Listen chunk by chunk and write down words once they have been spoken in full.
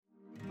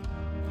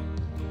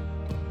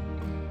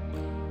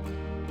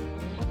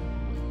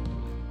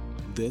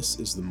This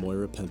is the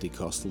Moira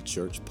Pentecostal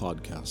Church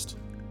podcast,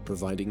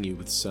 providing you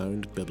with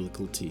sound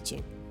biblical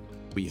teaching.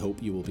 We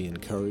hope you will be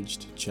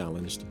encouraged,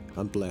 challenged,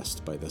 and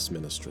blessed by this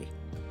ministry.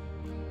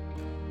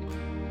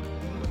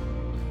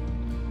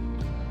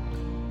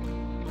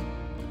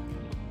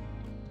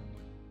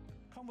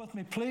 Come with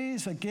me,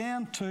 please,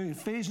 again to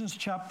Ephesians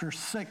chapter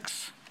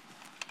 6.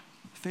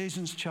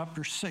 Ephesians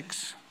chapter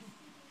 6.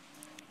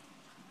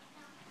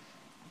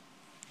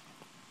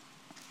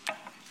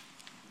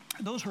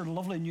 Those were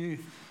lovely new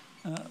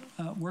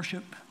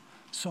worship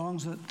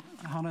songs that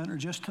Hannah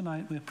introduced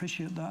tonight. We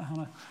appreciate that,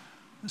 Hannah.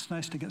 It's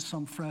nice to get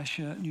some fresh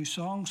new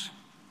songs.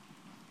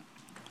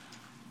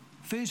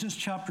 Ephesians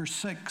chapter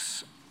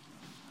 6,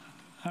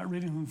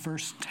 reading from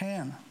verse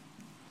 10.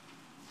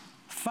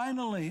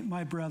 Finally,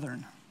 my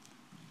brethren,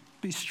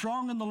 be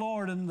strong in the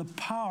Lord and in the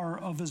power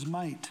of his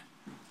might.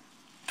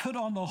 Put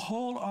on the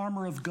whole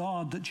armor of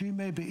God, that you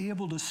may be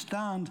able to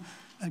stand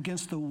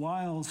against the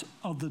wiles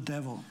of the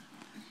devil.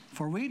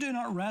 For we do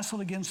not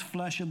wrestle against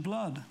flesh and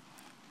blood,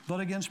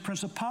 but against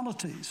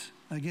principalities,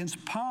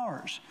 against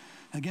powers,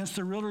 against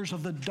the rulers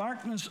of the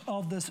darkness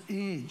of this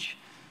age,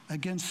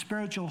 against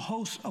spiritual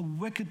hosts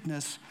of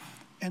wickedness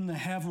in the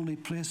heavenly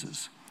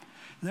places.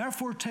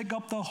 Therefore take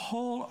up the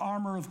whole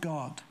armor of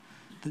God,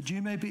 that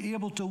you may be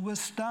able to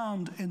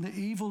withstand in the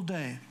evil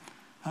day,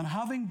 and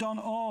having done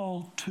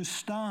all, to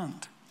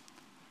stand.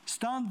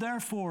 Stand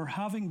therefore,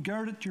 having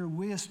girded your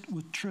waist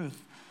with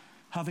truth,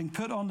 having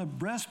put on the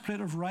breastplate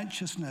of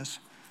righteousness,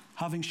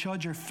 having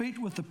shod your feet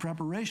with the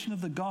preparation of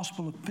the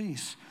gospel of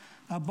peace,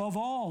 above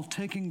all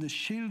taking the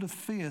shield of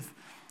faith,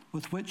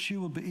 with which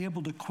you will be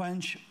able to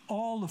quench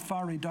all the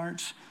fiery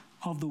darts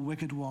of the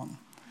wicked one.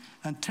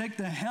 And take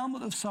the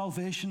helmet of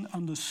salvation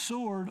and the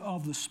sword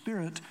of the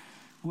Spirit,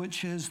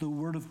 which is the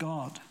word of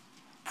God,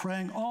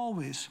 praying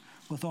always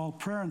with all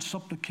prayer and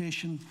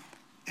supplication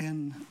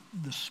in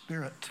the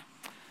Spirit.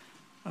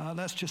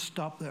 Let's just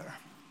stop there.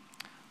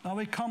 Now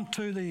we come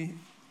to the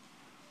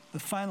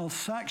final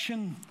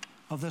section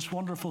of this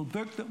wonderful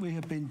book that we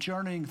have been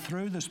journeying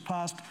through this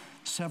past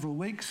several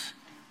weeks.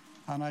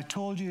 And I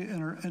told you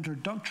in our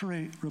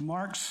introductory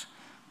remarks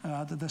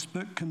that this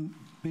book can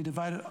be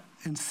divided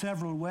in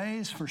several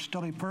ways for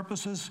study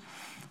purposes.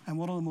 And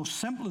one of the most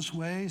simplest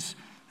ways,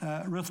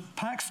 Ruth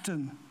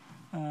Paxton,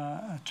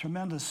 a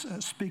tremendous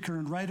speaker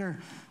and writer,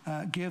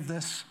 gave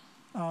this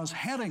as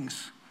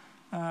headings.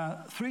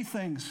 Three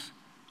things: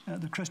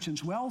 the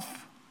Christian's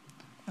wealth.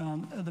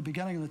 At the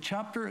beginning of the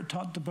chapter, it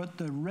talked about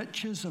the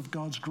riches of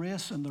God's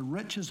grace and the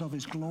riches of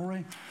his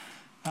glory,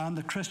 and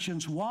the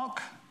Christian's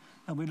walk.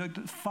 And we looked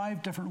at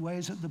 5 different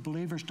ways that the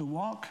believers to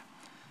walk.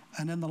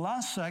 And in the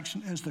last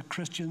section is the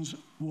Christian's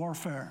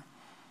warfare.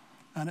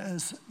 And it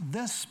is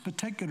this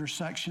particular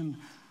section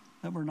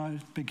that we're now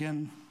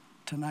begin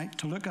tonight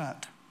to look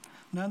at.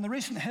 Now, in the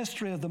recent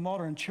history of the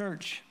modern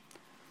church,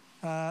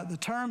 the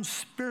term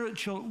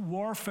spiritual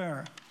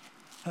warfare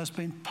has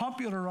been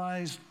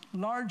popularized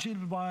largely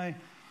by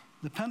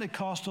the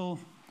Pentecostal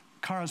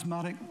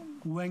charismatic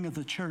wing of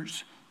the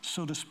church,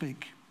 so to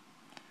speak.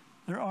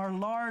 There are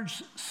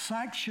large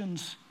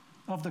sections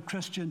of the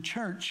Christian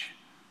church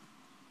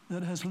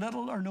that has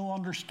little or no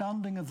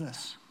understanding of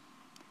this.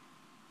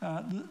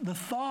 The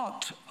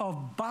thought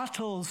of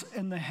battles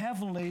in the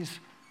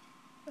heavenlies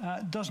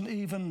doesn't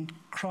even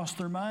cross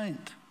their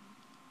mind.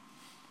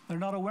 They're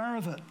not aware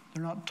of it.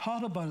 They're not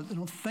taught about it. They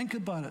don't think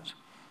about it.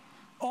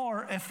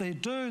 Or if they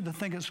do, they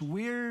think it's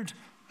weird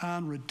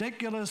and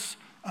ridiculous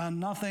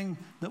and nothing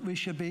that we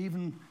should be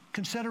even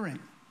considering.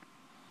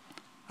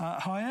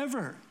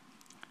 However,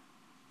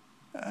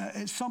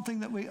 it's something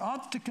that we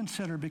ought to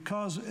consider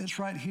because it's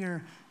right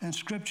here in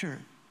Scripture.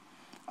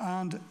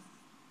 And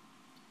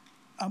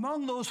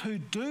among those who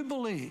do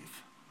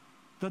believe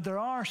that there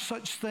are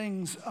such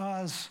things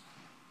as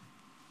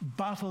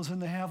battles in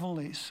the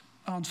heavenlies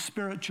and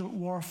spiritual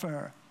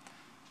warfare,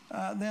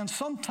 then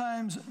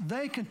sometimes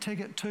they can take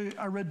it to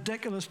a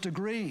ridiculous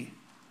degree,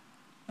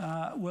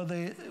 where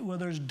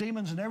there's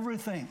demons and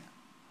everything,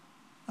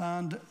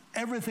 and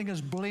everything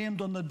is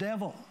blamed on the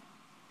devil,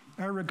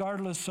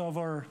 regardless of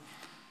our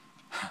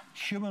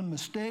human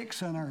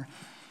mistakes and our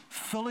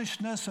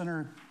foolishness and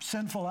our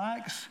sinful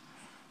acts.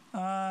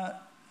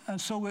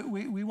 And so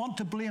we want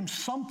to blame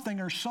something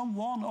or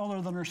someone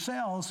other than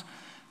ourselves,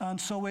 and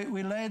so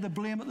we lay the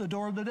blame at the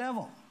door of the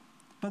devil.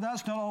 But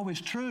that's not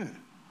always true.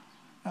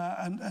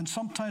 And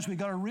sometimes we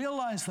got to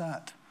realize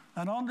that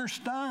and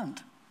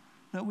understand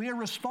that we are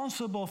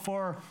responsible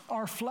for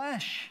our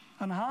flesh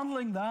and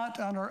handling that,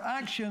 and our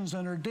actions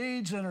and our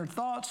deeds and our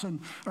thoughts and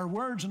our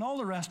words and all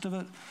the rest of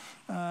it.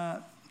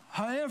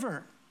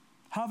 However,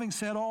 having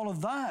said all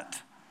of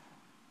that,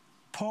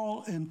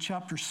 Paul in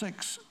chapter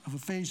 6 of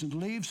Ephesians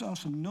leaves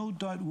us in no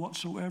doubt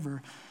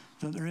whatsoever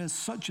that there is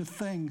such a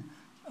thing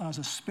as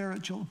a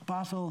spiritual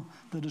battle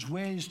that is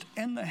waged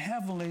in the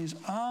heavenlies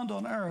and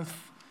on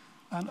earth.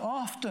 And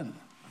often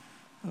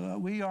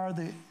we are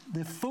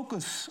the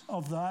focus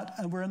of that,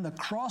 and we're in the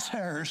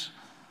crosshairs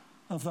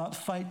of that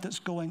fight that's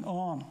going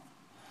on.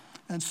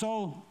 And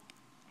so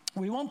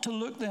We want to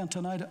look then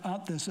tonight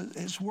at this.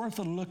 It's worth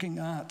looking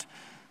at.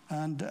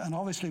 And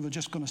obviously we're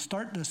just going to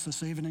start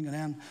this evening, and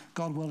then,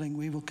 God willing,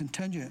 we will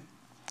continue.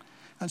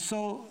 And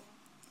so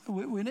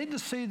we need to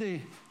see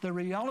the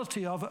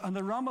reality of it and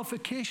the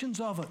ramifications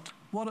of it,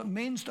 what it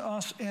means to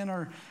us in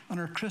our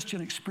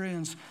Christian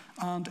experience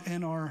and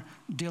in our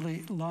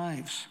daily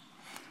lives.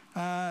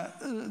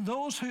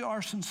 Those who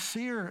are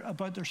sincere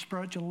about their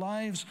spiritual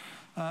lives,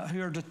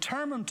 who are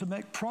determined to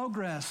make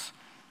progress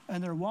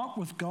in their walk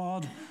with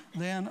God,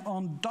 then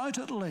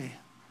undoubtedly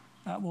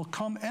will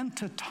come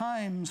into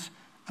times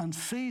and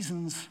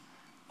seasons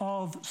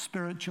of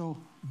spiritual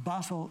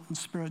battle and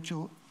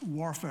spiritual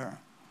warfare.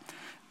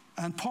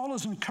 And Paul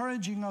is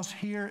encouraging us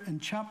here in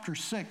chapter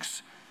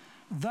 6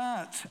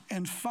 that,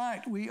 in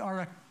fact, we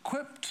are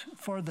equipped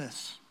for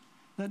this,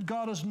 that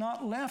God has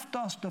not left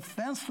us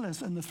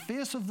defenseless in the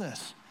face of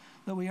this,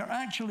 that we are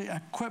actually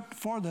equipped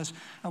for this,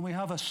 and we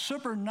have a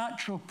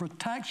supernatural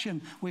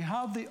protection. We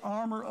have the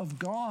armor of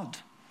God.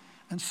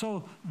 And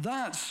so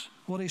that's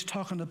what he's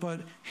talking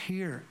about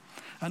here.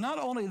 And not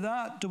only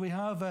that do we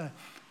have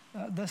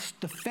this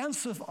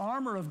defensive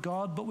armor of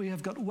God, but we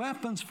have got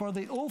weapons for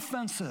the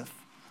offensive,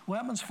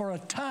 weapons for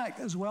attack,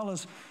 as well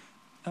as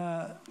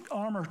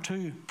armor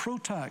to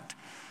protect.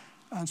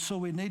 And so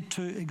we need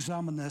to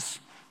examine this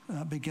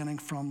beginning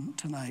from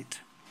tonight.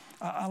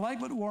 I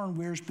like what Warren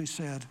Wiersbe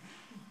said.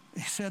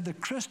 He said, the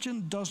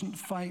Christian doesn't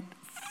fight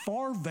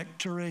for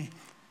victory,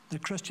 the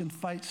Christian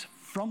fights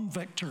from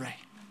victory.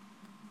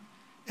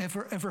 If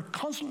we're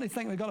constantly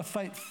thinking we've got to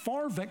fight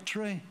for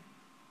victory,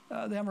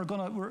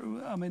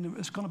 then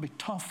it's going to be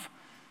tough.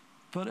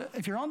 But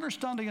if your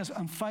understanding is,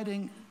 I'm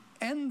fighting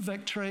in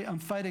victory, I'm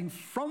fighting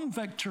from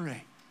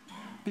victory,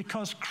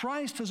 because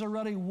Christ has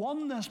already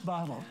won this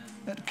battle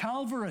at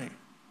Calvary.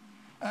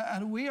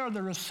 And we are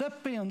the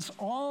recipients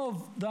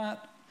of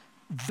that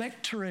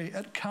victory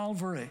at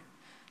Calvary.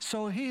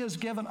 So he has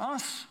given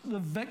us the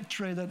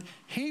victory that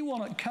he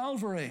won at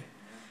Calvary.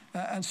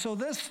 And so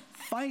this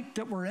fight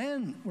that we're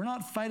in, we're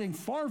not fighting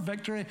for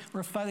victory,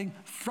 we're fighting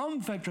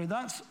from victory.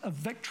 That's a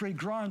victory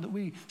ground that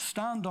we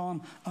stand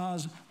on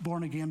as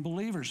born-again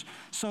believers.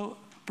 So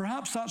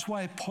perhaps that's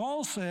why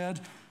Paul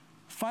said,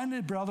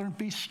 finally, brethren,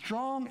 be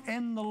strong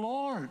in the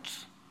Lord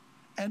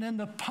and in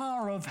the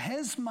power of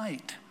his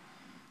might.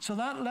 So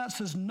that lets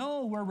us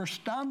know where we're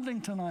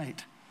standing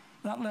tonight.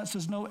 That lets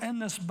us know in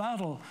this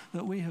battle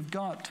that we have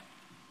got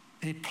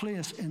a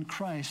place in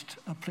Christ,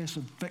 a place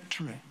of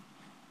victory.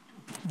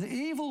 The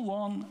evil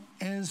one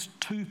is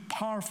too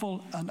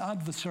powerful an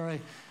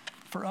adversary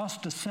for us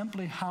to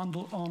simply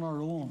handle on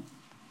our own.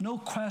 No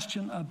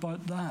question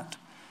about that.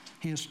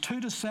 He is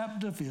too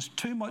deceptive. He has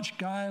too much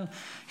guile.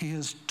 He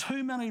has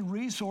too many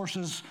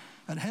resources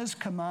at his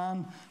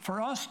command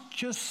for us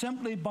just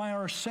simply by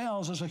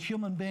ourselves as a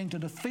human being to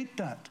defeat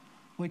that.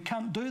 We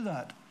can't do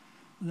that.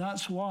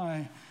 That's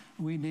why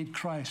we need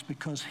Christ,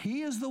 because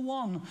he is the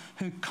one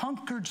who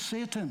conquered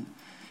Satan.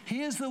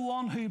 He is the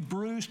one who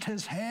bruised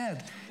his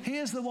head. He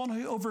is the one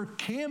who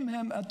overcame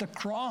him at the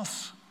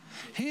cross.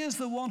 He is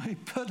the one who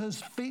put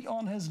his feet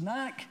on his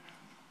neck.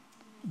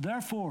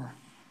 Therefore,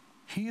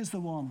 he is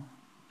the one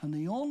and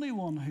the only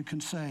one who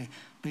can say,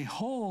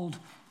 behold,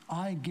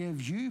 I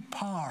give you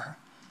power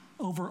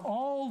over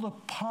all the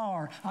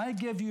power. I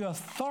give you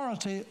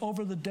authority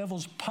over the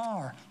devil's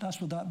power. That's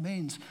what that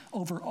means.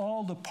 Over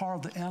all the power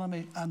of the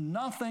enemy, and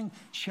nothing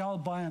shall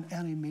by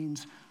any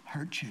means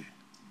hurt you.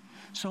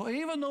 So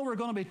even though we're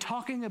going to be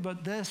talking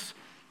about this,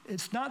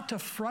 it's not to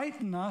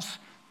frighten us,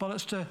 but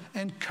it's to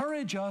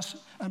encourage us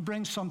and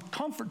bring some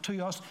comfort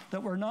to us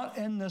that we're not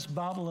in this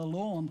battle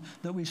alone,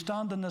 that we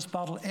stand in this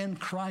battle in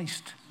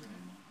Christ.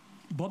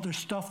 But there's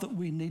stuff that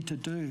we need to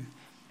do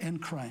in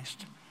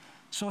Christ.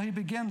 So he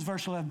begins,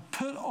 verse 11,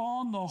 put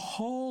on the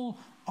whole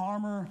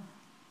armor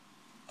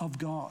of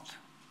God.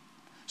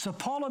 So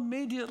Paul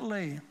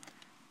immediately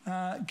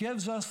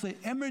gives us the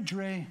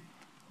imagery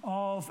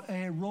of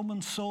a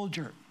Roman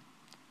soldier,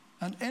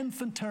 an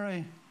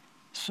infantry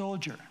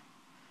soldier.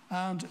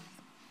 And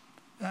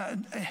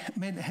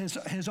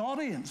his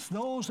audience,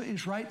 those that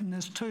he's writing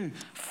this to,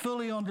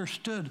 fully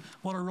understood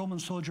what a Roman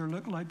soldier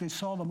looked like. They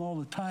saw them all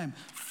the time,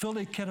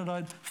 fully kitted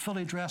out,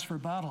 fully dressed for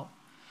battle.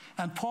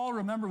 And Paul,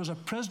 remember, was a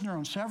prisoner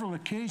on several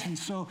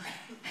occasions, so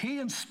he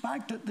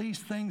inspected these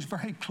things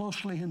very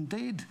closely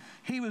indeed.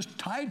 He was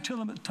tied to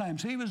them at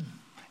times. He was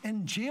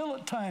in jail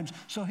at times,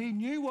 so he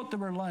knew what they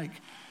were like.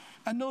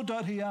 And no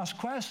doubt he asked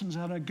questions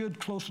and had a good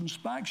close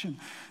inspection.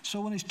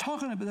 So when he's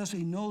talking about this,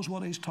 he knows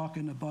what he's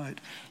talking about.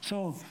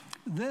 So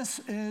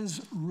this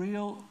is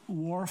real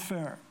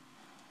warfare.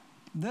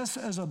 This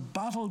is a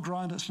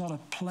battleground. It's not a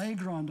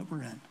playground that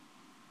we're in.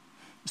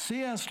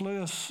 C.S.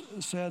 Lewis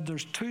said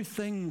there's two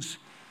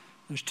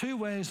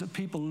ways that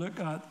people look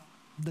at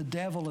the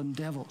devil and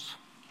devils.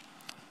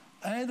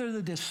 Either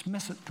they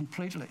dismiss it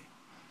completely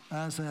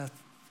as a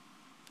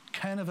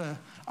kind of a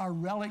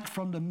relic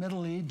from the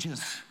Middle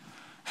Ages,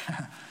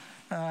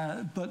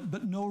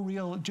 but no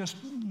real, just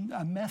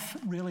a myth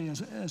really,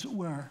 as it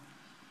were.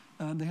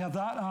 And they have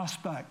that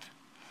aspect.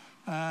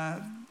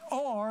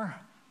 Or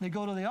They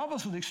go to the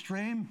opposite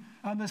extreme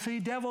and they see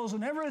devils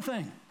in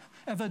everything.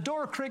 If a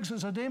door creaks,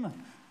 it's a demon.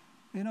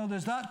 You know,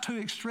 there's that two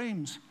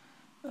extremes.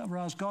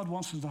 Whereas God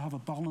wants us to have a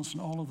balance in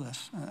all of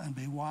this and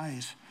be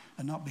wise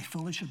and not be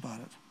foolish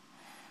about it.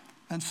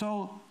 And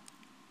so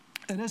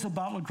it is a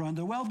battleground.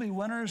 There will be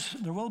winners,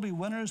 there will be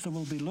losers,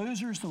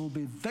 there will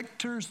be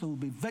victors, there will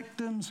be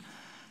victims,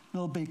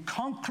 there will be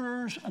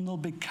conquerors, and there will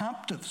be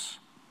captives.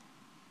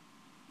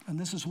 And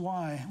this is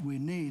why we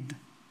need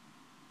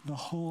the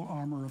whole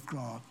armor of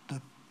God.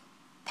 The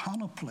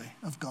panoply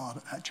of God,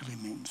 it actually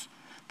means.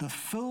 The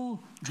full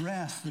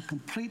dress, the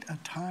complete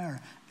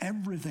attire,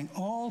 everything,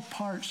 all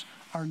parts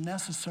are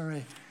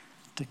necessary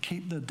to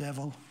keep the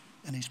devil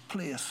in his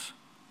place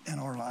in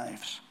our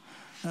lives.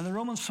 Now, the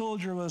Roman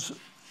soldier was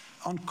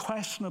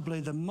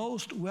unquestionably the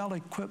most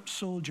well-equipped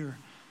soldier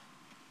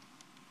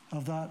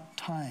of that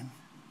time.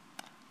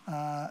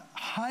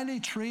 Highly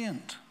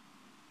trained,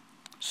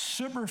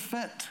 super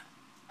fit,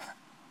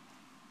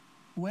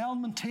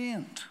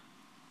 well-maintained,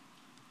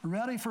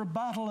 ready for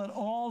battle at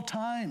all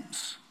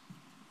times.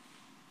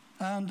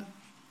 And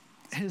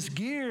his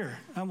gear,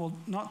 and we'll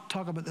not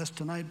talk about this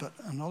tonight, but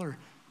another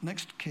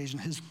next occasion,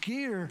 his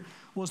gear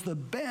was the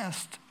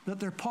best that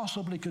there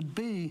possibly could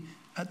be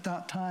at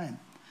that time.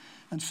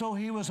 And so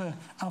he was a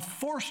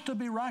force to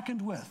be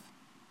reckoned with.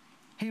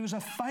 He was a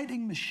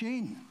fighting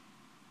machine.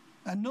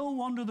 And no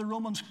wonder the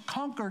Romans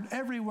conquered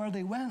everywhere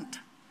they went.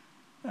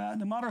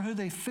 No matter who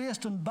they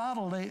faced in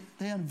battle, they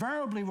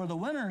invariably were the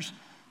winners,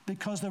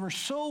 because they were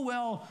so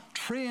well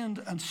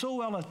trained and so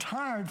well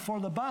attired for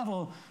the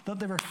battle that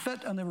they were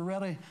fit and they were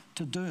ready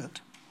to do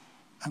it.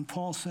 And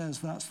Paul says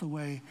that's the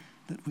way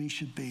that we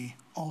should be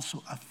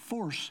also, a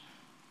force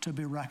to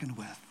be reckoned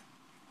with.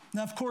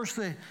 Now, of course,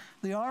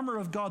 the armor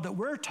of God that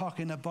we're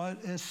talking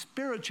about is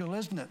spiritual,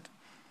 isn't it?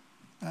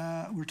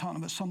 We're talking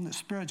about something that's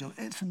spiritual.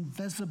 It's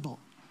invisible.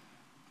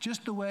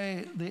 Just the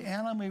way the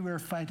enemy we're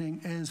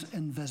fighting is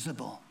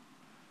invisible.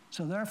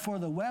 So therefore,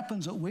 the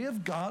weapons that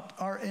we've got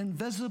are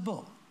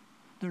invisible.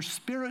 They're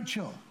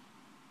spiritual.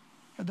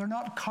 They're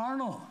not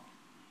carnal,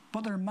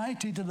 but they're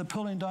mighty to the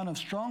pulling down of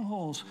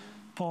strongholds,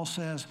 Paul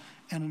says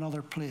in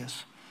another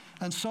place.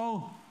 And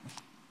so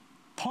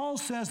Paul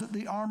says that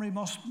the army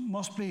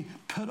must be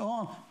put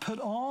on. Put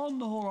on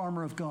the whole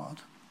armor of God.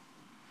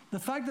 The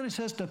fact that he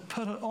says to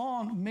put it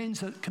on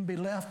means that it can be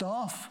left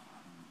off.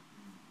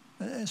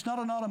 It's not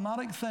an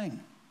automatic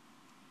thing.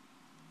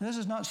 This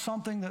is not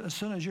something that as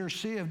soon as you're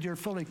saved, you're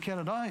fully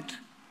kitted out.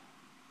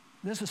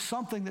 This is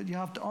something that you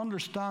have to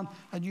understand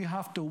and you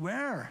have to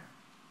wear.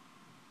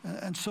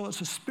 And so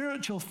it's a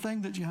spiritual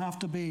thing that you have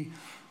to be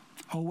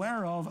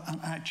aware of and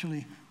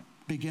actually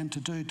begin to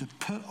do, to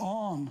put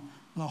on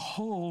the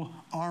whole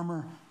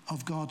armor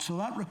of God. So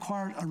that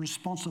required a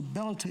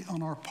responsibility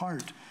on our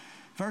part.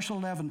 Verse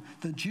 11,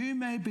 that you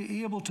may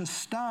be able to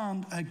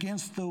stand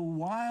against the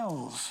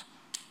wiles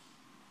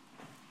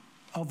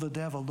of the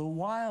devil. The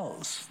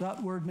wiles,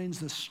 that word means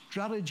the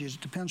strategies.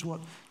 It depends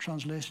what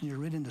translation you're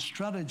reading. The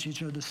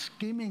strategies or the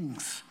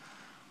schemings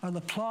or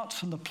the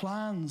plots and the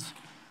plans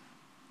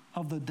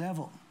of the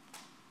devil.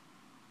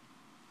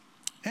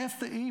 If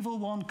the evil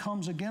one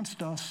comes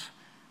against us,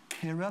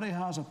 he already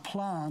has a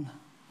plan,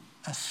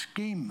 a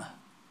scheme.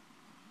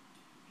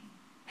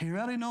 He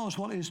already knows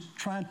what he's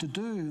trying to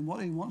do and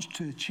what he wants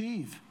to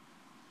achieve,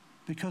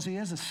 because he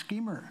is a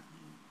schemer,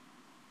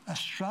 a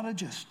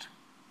strategist,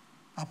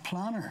 a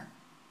planner.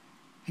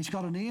 He's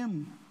got an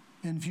aim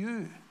in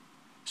view.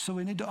 So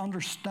we need to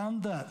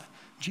understand that.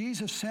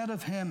 Jesus said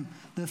of him,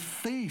 the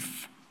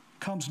thief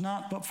comes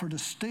not but for to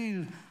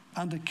steal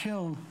and to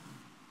kill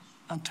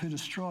and to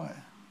destroy.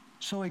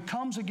 So he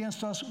comes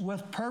against us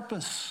with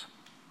purpose,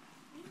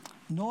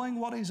 knowing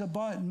what he's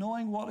about,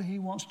 knowing what he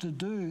wants to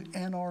do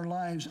in our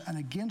lives and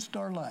against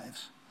our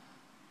lives.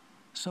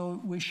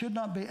 So we should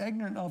not be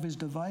ignorant of his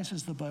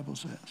devices, the Bible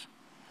says.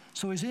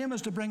 So his aim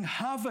is to bring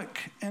havoc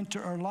into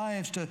our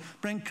lives, to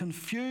bring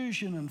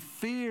confusion and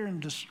fear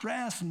and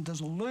distress and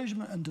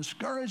disillusionment and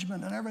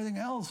discouragement and everything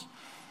else.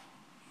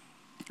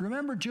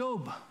 Remember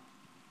Job.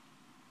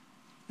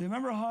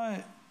 Remember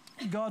how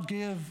God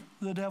gave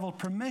the devil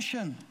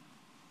permission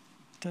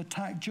to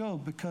attack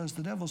Job, because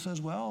the devil says,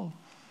 well,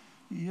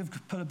 you've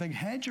put a big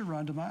hedge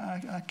around him.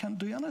 I can't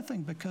do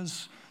anything,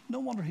 because no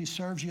wonder he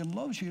serves you and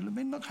loves you. I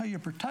mean, look how you're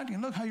protecting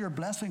him. Look how you're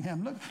blessing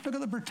him. Look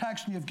at the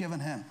protection you've given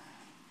him.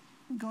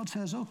 And God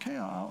says, okay,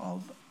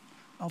 I'll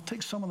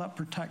take some of that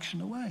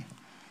protection away.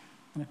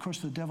 And of course,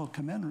 the devil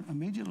came in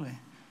immediately.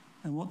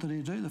 And what did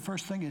he do? The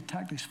first thing, he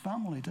attacked his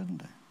family,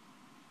 didn't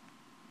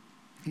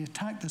he? He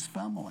attacked his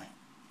family.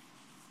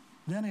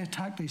 Then he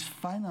attacked his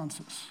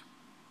finances.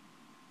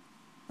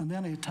 And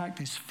then he attacked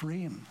his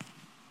frame,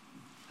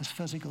 his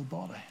physical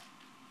body.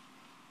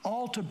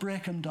 All to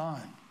break him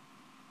down.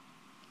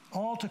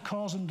 All to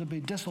cause him to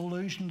be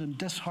disillusioned and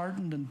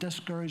disheartened and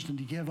discouraged and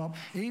to give up.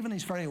 Even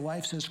his very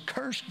wife says,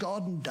 curse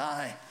God and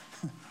die.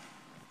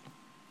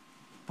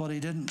 But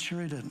he didn't,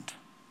 sure he didn't.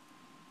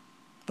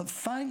 But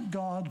thank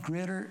God,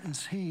 greater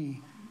is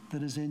he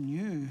that is in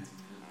you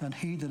than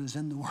he that is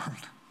in the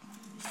world.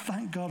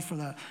 thank God for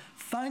that.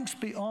 Thanks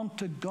be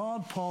unto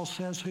God, Paul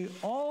says, who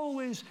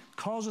always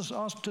causes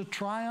us to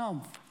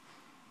triumph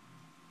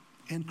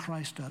in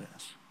Christ, that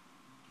is.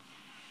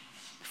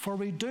 For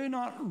we do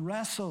not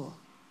wrestle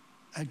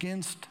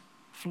against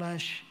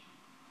flesh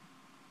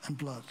and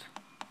blood.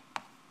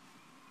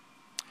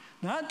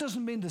 Now, that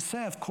doesn't mean to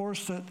say, of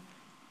course, that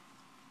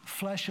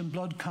flesh and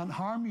blood can't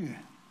harm you.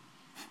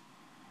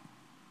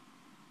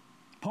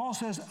 Paul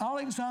says,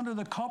 Alexander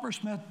the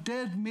coppersmith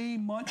did me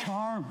much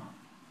harm.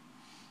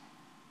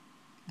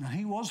 And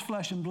he was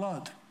flesh and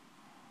blood.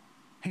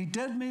 He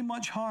did me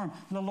much harm.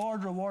 The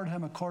Lord reward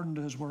him according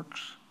to his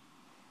works,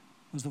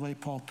 was the way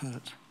Paul put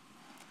it.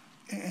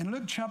 In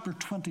Luke chapter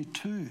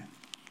 22,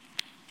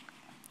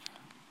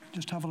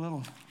 just have a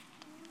little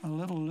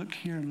look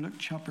here in Luke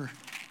chapter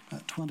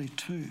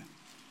 22.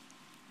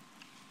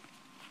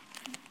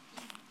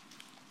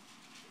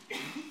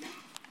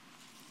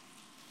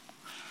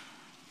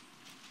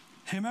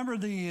 You remember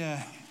in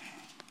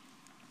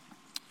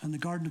the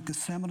Garden of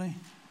Gethsemane,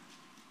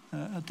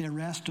 at the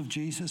arrest of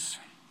Jesus,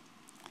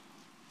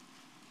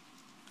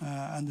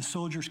 and the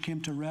soldiers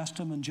came to arrest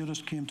him, and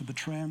Judas came to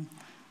betray him.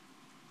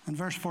 In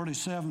verse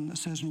 47, it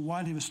says, and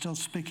while he was still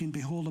speaking,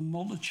 behold, a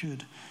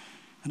multitude,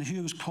 and he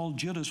who was called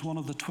Judas, one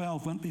of the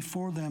 12, went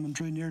before them and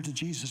drew near to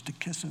Jesus to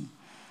kiss him.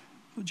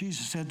 But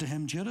Jesus said to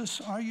him, Judas,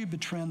 are you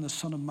betraying the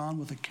Son of Man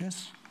with a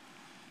kiss?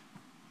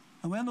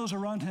 And when those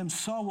around him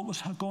saw what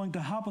was going to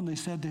happen, they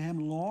said to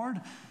him,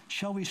 Lord,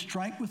 shall we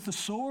strike with the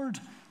sword?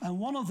 And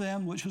one of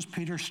them, which was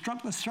Peter,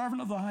 struck the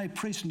servant of the high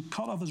priest and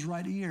cut off his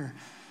right ear.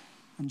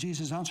 And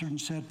Jesus answered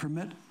and said,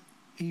 permit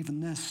even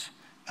this.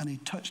 And he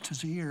touched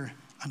his ear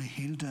and he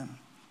healed him.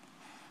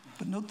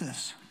 But note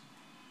this.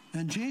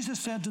 Then Jesus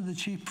said to the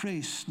chief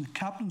priests and the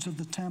captains of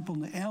the temple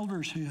and the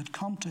elders who had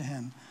come to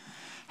him,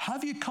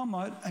 have you come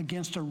out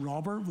against a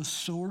robber with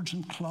swords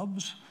and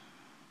clubs?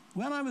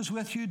 When I was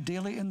with you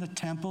daily in the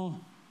temple,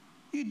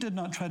 you did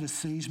not try to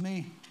seize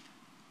me.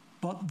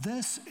 But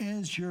this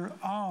is your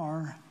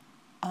hour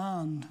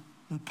and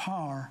the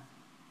power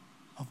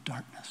of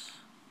darkness.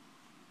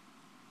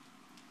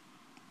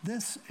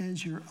 This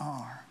is your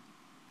hour.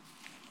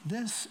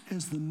 This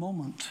is the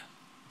moment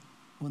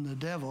when the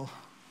devil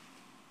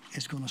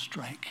is going to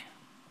strike.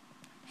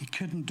 He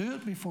couldn't do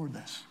it before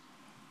this,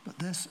 but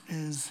this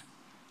is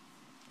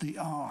the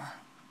hour.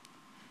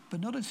 But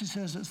notice he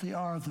says it's the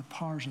hour of the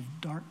powers of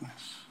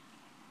darkness.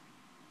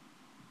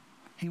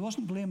 He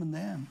wasn't blaming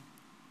them.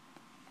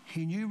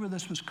 He knew where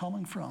this was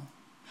coming from.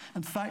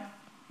 In fact,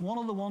 one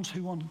of the ones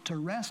who wanted to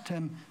arrest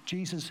him,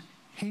 Jesus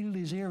healed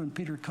his ear and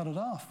Peter cut it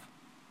off.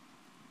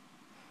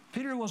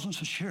 Peter wasn't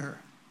so sure.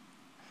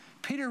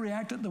 Peter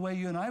reacted the way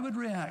you and I would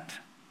react.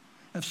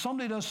 If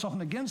somebody does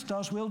something against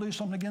us, we'll do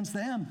something against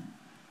them.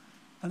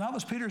 And that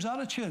was Peter's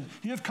attitude.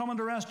 You've come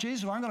to arrest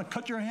Jesus, well, I'm going to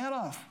cut your head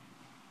off.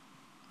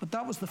 But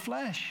that was the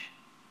flesh.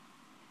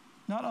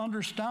 Not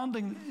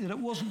understanding that it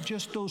wasn't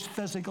just those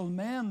physical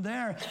men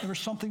there. There was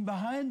something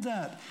behind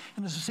that.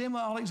 And it's the same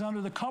with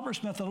Alexander the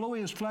coppersmith. Although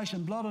he was flesh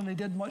and blood and he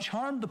did much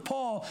harm to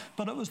Paul,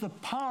 but it was the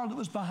power that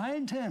was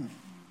behind him.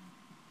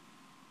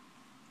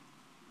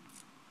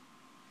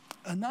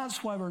 And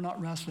that's why we're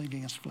not wrestling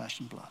against flesh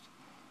and blood.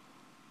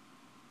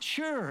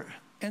 Sure,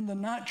 in the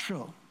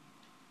natural,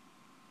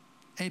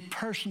 a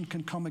person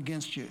can come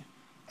against you,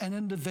 an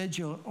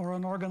individual or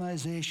an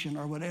organization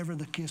or whatever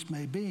the case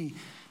may be,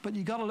 but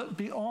you've got to look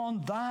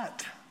beyond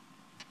that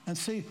and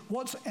see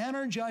what's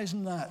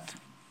energizing that.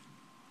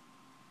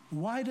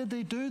 Why did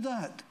they do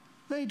that?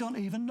 They don't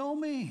even know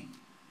me.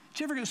 Did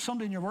you ever get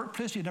somebody in your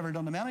workplace, you've never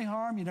done them any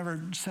harm, you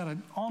never said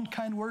an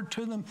unkind word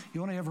to them,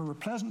 you only ever were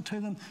pleasant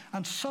to them,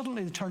 and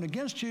suddenly they turn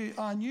against you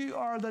and you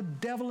are the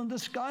devil in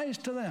disguise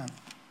to them?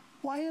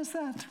 Why is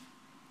that?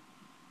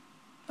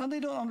 And they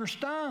don't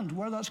understand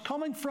where that's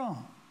coming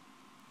from.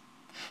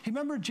 You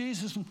remember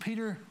Jesus and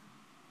Peter,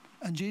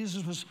 and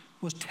Jesus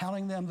was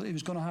telling them that he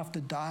was going to have to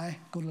die,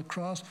 go to the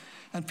cross.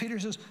 And Peter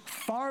says,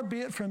 far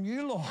be it from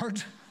you,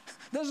 Lord.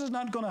 This is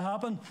not going to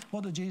happen.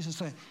 What did Jesus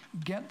say?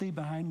 Get thee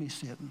behind me,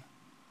 Satan.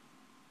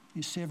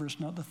 You savourest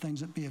not the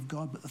things that be of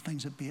God, but the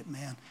things that be of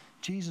man.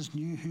 Jesus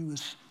knew who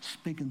was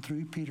speaking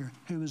through Peter,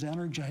 who was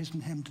energizing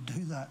him to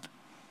do that.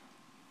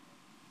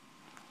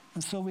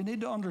 And so we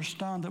need to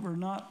understand that we're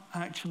not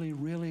actually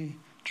really,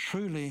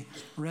 truly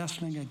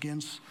wrestling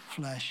against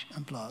flesh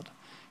and blood.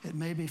 It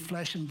may be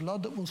flesh and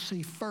blood that we'll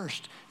see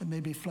first. It may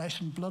be flesh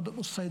and blood that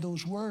will say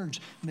those words.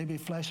 It may be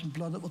flesh and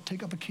blood that will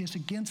take up a case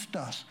against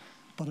us.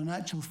 But in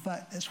actual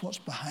fact, it's what's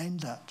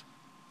behind that.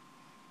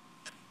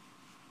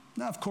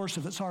 Now, of course,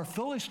 if it's our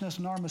foolishness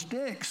and our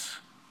mistakes,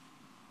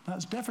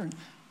 that's different.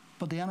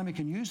 But the enemy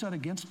can use that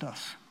against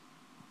us,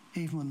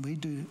 even when we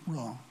do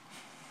wrong.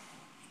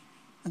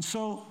 And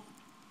so,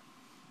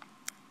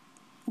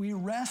 we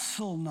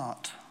wrestle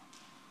not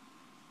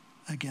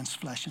against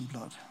flesh and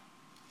blood.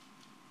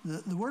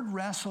 The word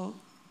wrestle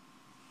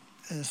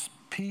is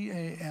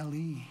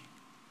P-A-L-E,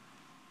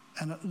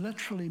 and it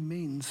literally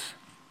means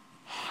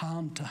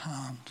hand to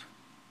hand.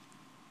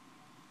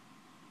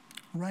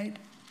 Right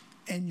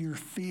in your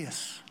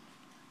face,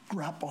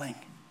 grappling,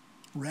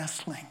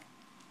 wrestling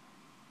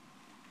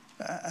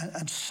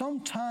And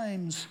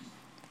sometimes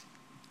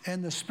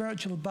in the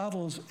spiritual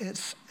battles,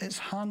 it's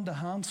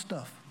hand-to-hand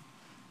stuff.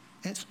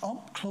 It's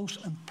up close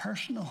and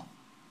personal.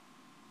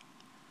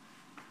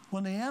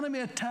 When the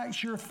enemy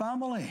attacks your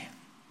family,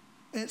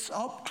 it's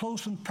up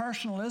close and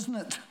personal, isn't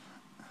it?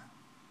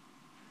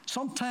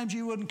 Sometimes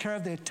you wouldn't care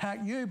if they attack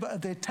you, but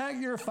if they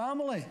attack your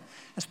family,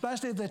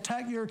 especially if they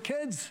attack your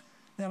kids,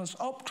 then it's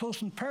up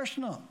close and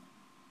personal.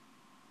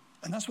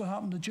 And that's what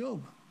happened to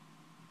Job.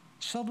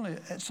 Suddenly,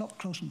 it's up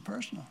close and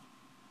personal.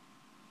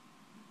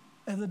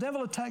 If the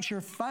devil attacks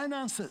your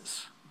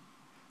finances,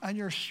 and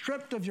you're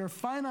stripped of your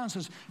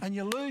finances, and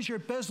you lose your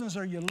business,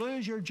 or you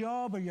lose your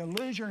job, or you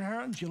lose your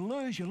inheritance, you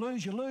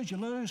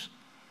lose,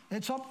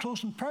 it's up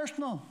close and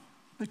personal,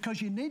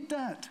 because you need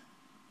that.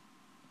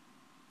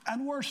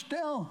 And worse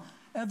still,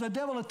 if the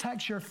devil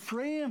attacks your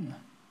frame,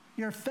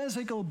 your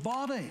physical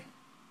body,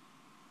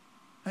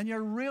 and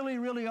you're really,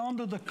 really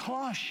under the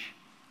cosh,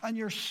 and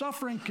your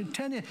suffering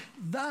continues,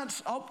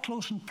 that's up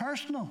close and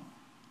personal.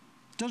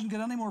 It doesn't get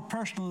any more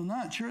personal than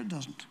that. Sure, it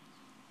doesn't.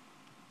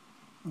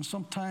 And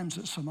sometimes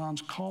it's a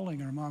man's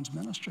calling or a man's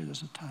ministry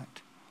that's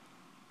attacked.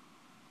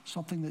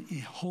 Something that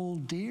you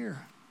hold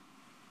dear.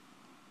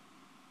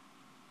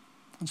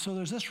 And so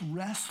there's this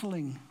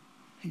wrestling,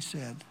 he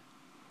said.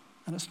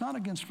 And it's not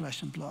against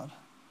flesh and blood,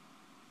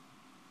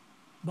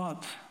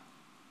 but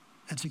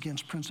it's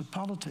against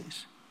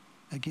principalities,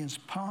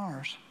 against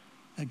powers,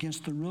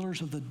 against the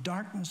rulers of the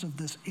darkness of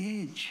this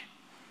age,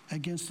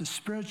 against the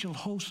spiritual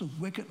hosts of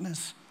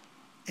wickedness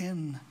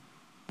in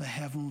the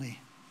heavenly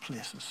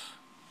places.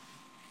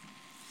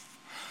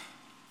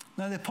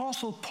 Now, the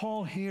Apostle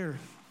Paul here,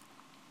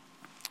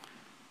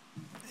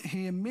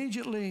 he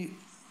immediately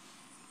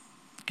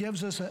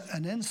gives us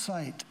an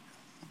insight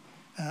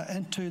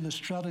into the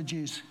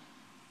strategies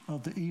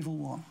of the evil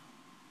one.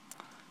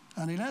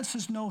 And he lets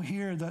us know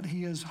here that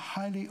he is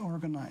highly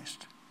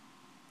organized,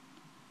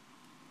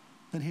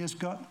 that he has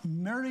got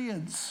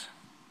myriads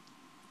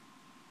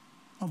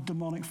of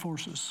demonic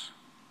forces,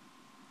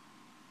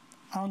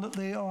 and that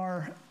they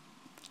are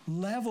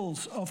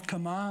levels of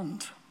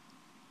command.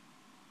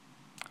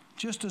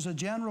 Just as a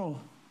general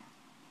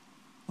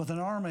with an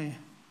army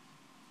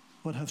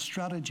would have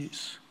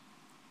strategies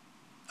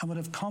and would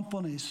have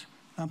companies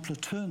and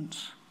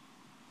platoons,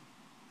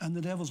 and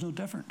the devil's no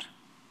different.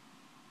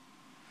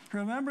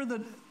 Remember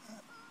that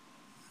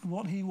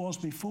what he was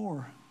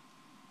before,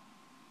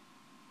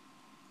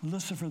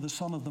 Lucifer, the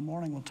son of the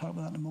morning, we'll talk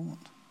about that in a moment,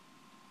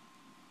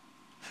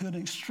 who had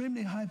an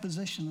extremely high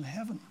position in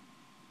heaven.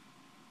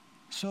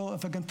 So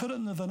if I can put it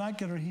in the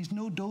vernacular, he's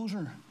no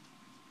dozer.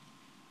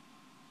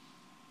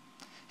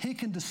 He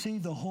can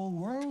deceive the whole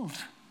world.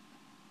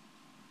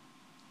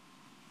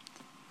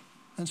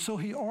 And so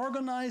he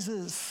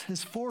organizes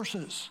his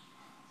forces.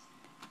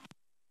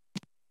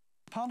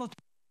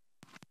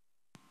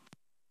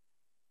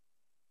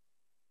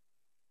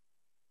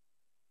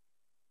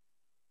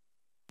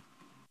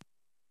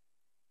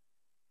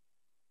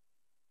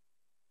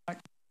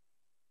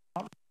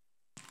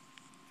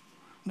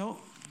 No,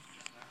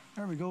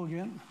 there we go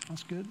again.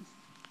 That's good.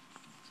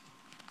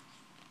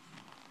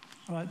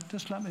 All right,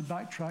 just let me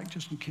backtrack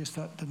just in case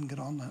that didn't get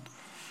on that.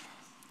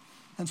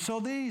 And so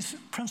these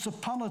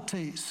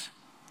principalities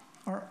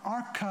are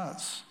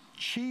archas,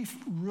 chief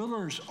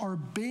rulers, or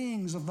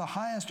beings of the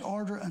highest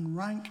order and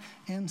rank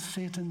in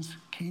Satan's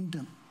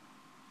kingdom.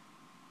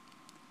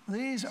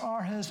 These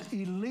are his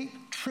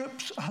elite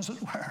troops, as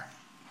it were.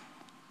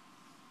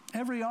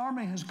 Every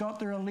army has got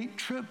their elite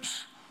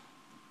troops.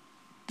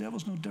 The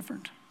devil's no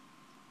different.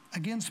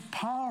 Against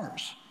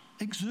powers,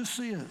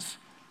 exousias,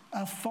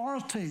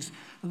 authorities,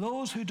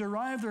 those who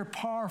derive their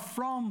power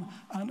from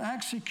and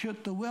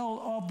execute the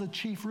will of the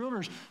chief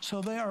rulers.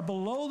 So they are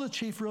below the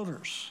chief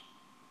rulers.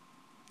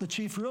 The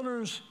chief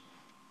rulers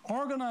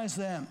organize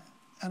them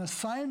and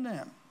assign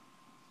them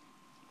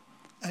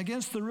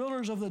against the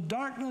rulers of the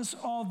darkness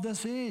of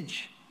this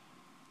age.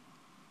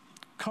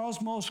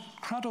 Cosmos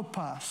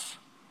kratopas.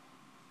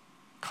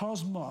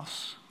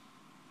 Cosmos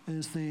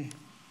is the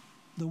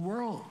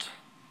world.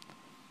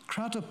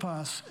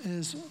 Kratopas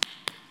is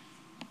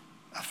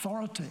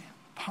authority,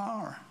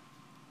 power.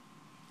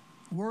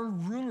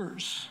 World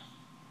rulers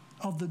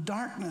of the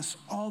darkness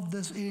of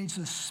this age,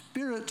 the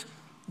spirit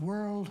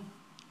world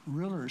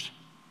rulers.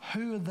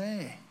 Who are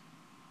they?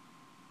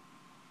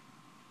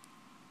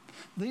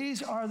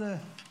 These are the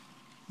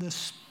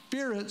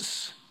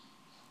spirits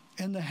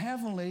in the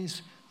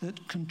heavenlies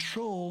that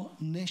control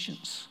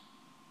nations.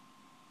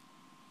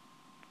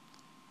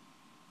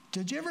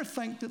 Did you ever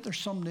think that there's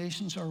some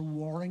nations are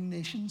warring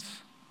nations?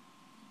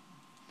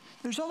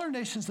 There's other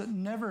nations that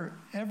never,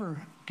 ever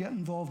get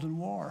involved in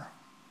war.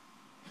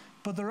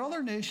 But there are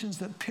other nations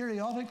that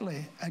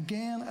periodically,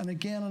 again and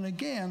again and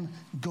again,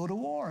 go to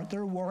war.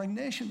 They're warring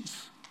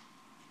nations.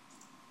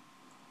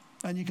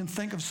 And you can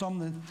think of some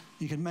that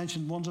you can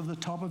mention ones off the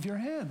top of your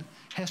head.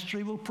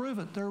 History will prove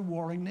it. They're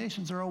warring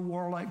nations. They're a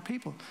warlike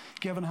people.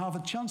 Given half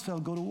a chance, they'll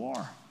go to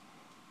war.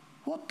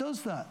 What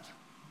does that?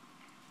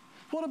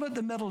 What about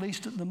the Middle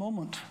East at the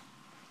moment,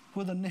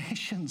 where the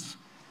nations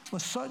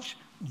with such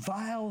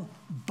vile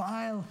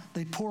bile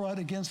they pour out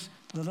against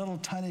the little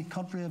tiny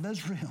country of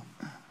Israel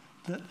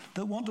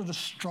that want to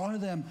destroy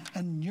them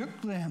and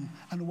nuke them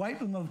and wipe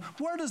them out.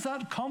 Where does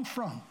that come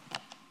from?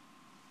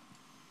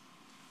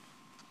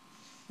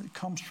 It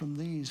comes from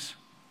these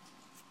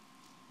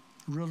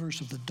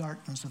rulers of the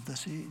darkness of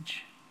this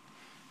age.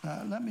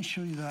 Let me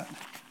show you that.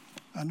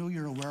 I know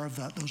you're aware of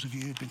that, those of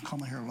you who've been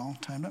coming here a long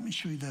time. Let me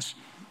show you this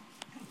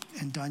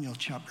in Daniel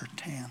chapter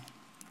 10.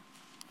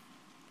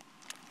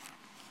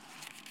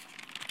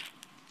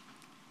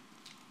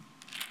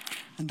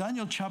 In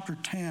Daniel chapter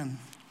 10,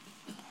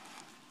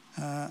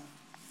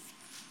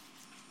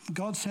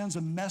 God sends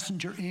a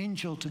messenger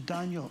angel to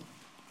Daniel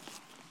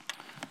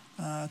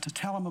to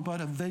tell him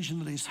about a vision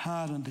that he's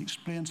had and to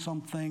explain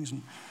some things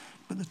and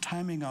but the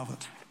timing of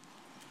it.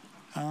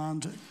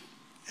 And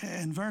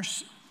in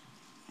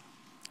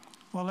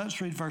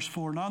let's read verse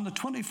 4. Now on the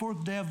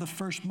 24th day of the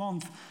first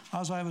month,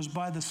 as I was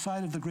by the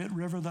side of the great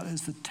river that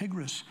is the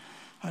Tigris,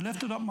 I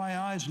lifted up my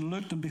eyes and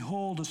looked, and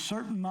behold, a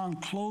certain man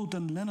clothed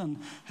in linen,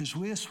 his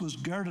waist was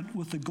girded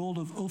with the gold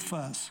of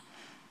Uphaz.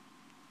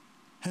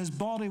 His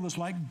body was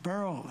like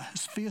beryl,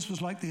 his face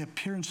was like the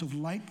appearance of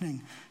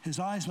lightning, his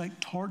eyes like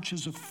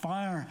torches of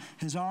fire,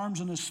 his arms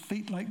and his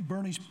feet like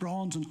burnished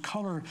bronze in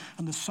color,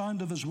 and the sound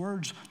of his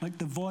words like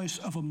the voice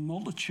of a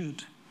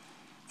multitude.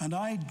 And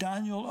I,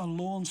 Daniel,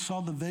 alone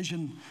saw the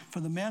vision,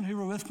 for the men who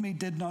were with me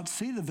did not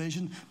see the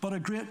vision, but a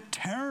great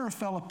terror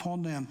fell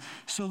upon them,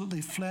 so that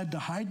they fled to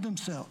hide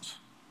themselves.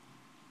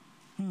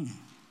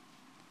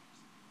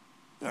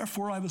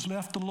 Therefore I was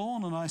left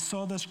alone, and I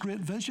saw this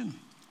great vision.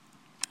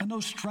 And no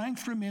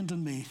strength remained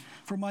in me,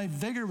 for my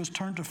vigor was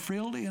turned to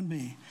frailty in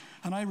me,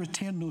 and I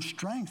retained no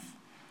strength.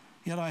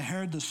 Yet I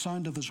heard the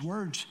sound of his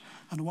words,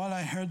 and while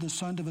I heard the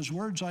sound of his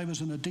words, I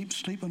was in a deep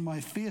sleep on my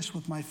face,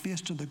 with my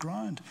face to the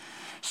ground.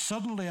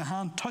 Suddenly a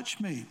hand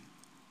touched me,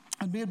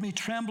 and made me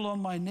tremble on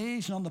my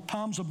knees and on the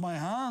palms of my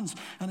hands.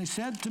 And he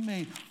said to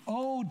me,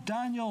 O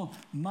Daniel,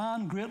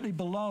 man greatly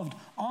beloved,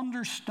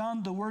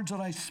 understand the words that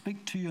I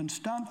speak to you, and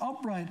stand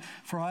upright,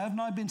 for I have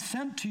now been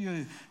sent to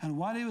you. And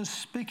while he was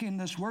speaking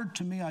this word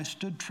to me, I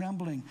stood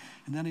trembling.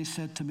 And then he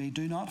said to me,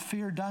 do not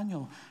fear,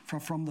 Daniel, for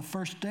from the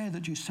first day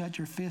that you set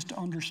your face to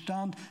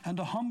understand and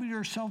to humble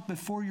yourself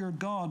before your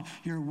God,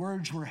 your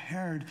words were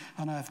heard,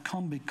 and I have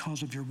come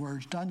because of your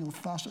words. Daniel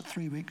fasted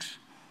 3 weeks.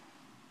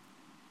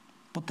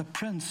 But the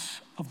prince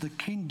of the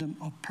kingdom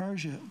of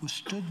Persia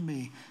withstood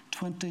me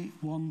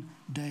 21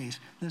 days.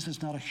 This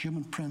is not a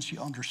human prince, you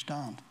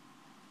understand.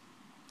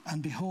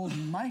 And behold,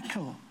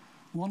 Michael,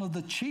 one of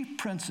the chief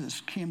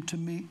princes, came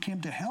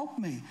to help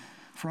me,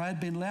 for I had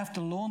been left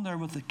alone there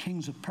with the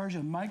kings of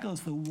Persia. Michael is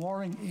the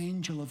warring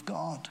angel of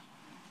God,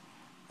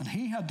 and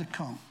he had to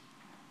come.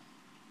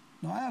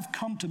 Now I have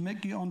come to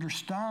make you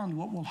understand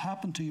what will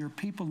happen to your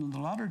people in the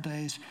latter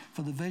days,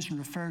 for the vision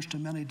refers to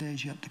many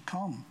days yet to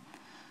come.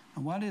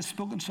 And while he had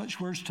spoken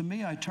such words to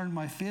me, I turned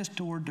my face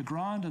toward the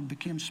ground and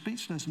became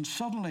speechless. And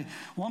suddenly,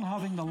 one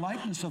having the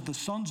likeness of the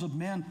sons of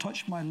men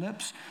touched my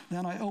lips.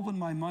 Then I opened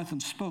my mouth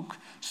and spoke,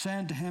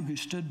 saying to him who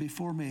stood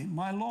before me,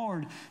 my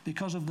Lord,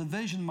 because of the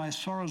vision my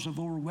sorrows have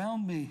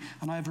overwhelmed me,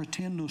 and I have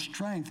retained no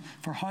strength.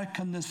 For how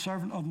can this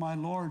servant of my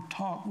Lord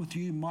talk with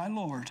you, my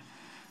Lord?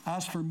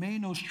 As for me,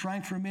 no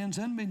strength remains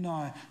in me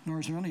now, nor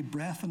is there any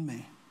breath in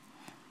me.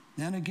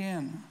 Then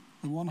again,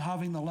 the one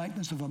having the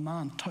likeness of a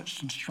man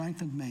touched and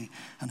strengthened me.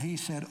 And he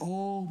said,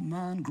 O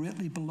man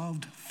greatly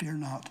beloved, fear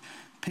not.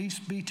 Peace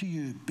be to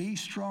you. Be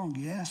strong.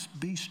 Yes,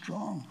 be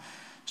strong.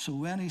 So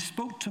when he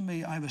spoke to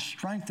me, I was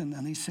strengthened.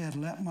 And he said,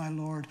 let my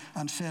Lord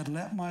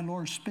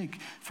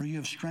speak, for you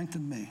have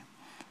strengthened me.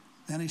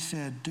 Then he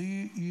said, do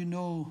you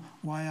know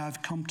why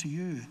I've come to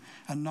you?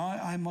 And now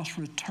I must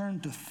return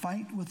to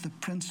fight with the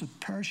prince of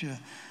Persia.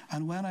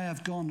 And when I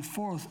have gone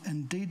forth,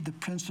 indeed the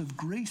prince of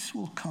Greece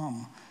will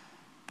come.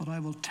 But I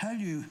will tell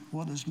you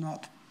what is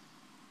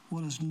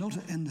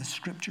noted in the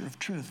scripture of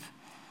truth.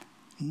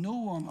 No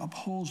one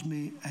upholds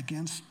me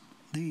against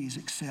these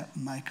except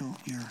Michael,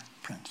 your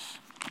prince.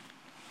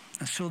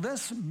 And so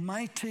this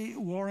mighty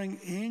warring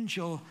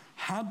angel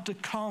had to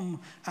come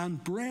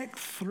and break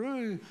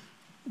through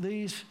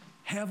these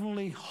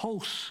heavenly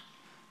hosts,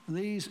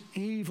 these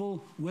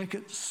evil,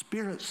 wicked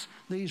spirits,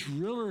 these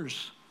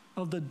rulers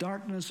of the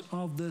darkness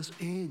of this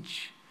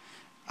age.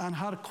 And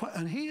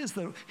he is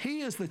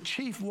the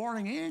chief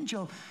warring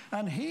angel,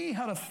 and he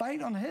had a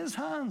fight on his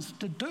hands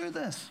to do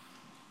this.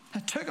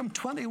 It took him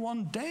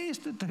 21 days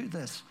to do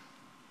this.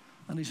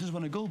 And he says,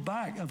 when I go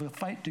back, I have a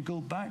fight to go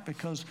back,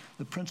 because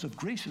the prince of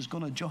Greece is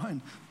going to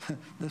join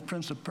the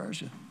prince of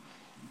Persia.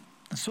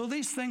 And so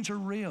these things are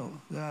real.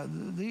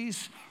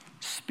 These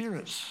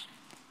spirits,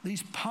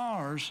 these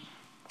powers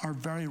are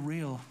very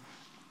real,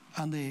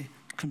 and they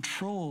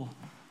control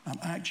and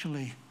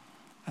actually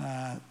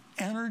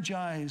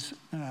energize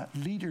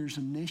leaders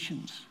and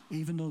nations,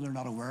 even though they're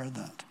not aware of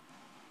that,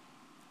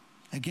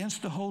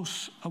 against the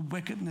hosts of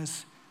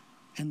wickedness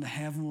in the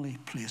heavenly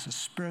places,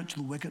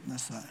 spiritual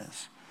wickedness, that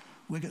is,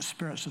 wicked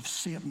spirits of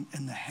Satan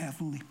in the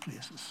heavenly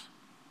places.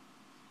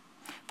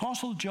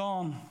 Apostle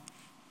John,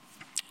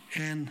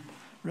 in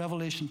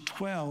Revelation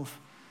 12,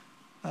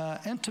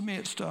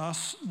 intimates to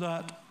us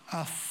that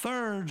a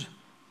third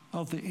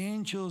of the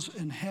angels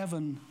in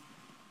heaven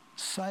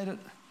sided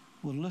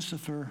with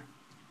Lucifer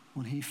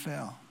when he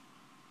fell.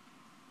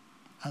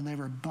 And they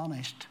were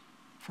banished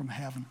from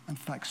heaven. In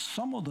fact,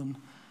 some of them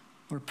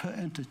were put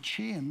into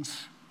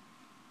chains,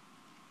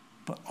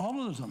 but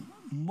all of them,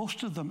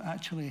 most of them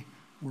actually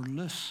were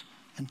loose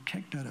and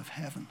kicked out of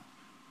heaven.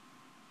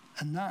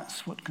 And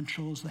that's what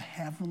controls the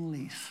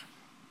heavenlies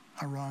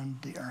around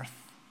the earth.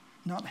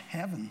 Not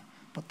heaven,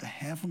 but the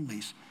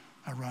heavenlies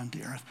around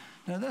the earth.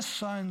 Now, this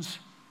sounds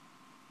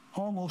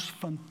almost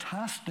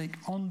fantastic,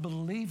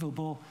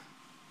 unbelievable,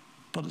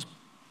 but it's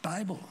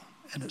Bible,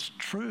 and it's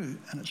true,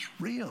 and it's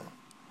real.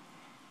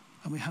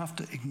 And we have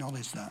to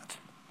acknowledge that.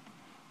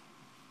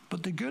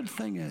 But the good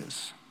thing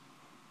is,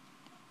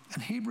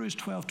 in Hebrews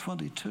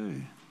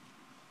 12:22,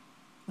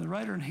 the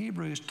writer in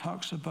Hebrews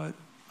talks about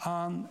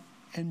an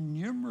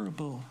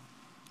innumerable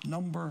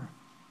number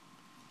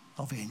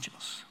of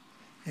angels.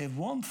 If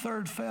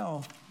 1/3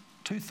 fell,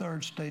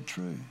 2/3 stayed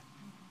true.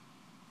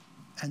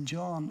 And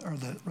John, or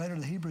the writer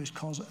of the Hebrews,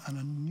 calls it an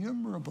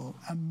innumerable,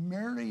 a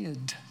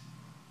myriad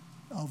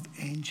of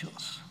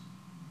angels.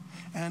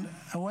 And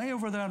away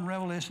over there in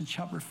Revelation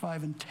chapter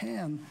 5 and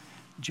 10,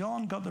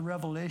 John got the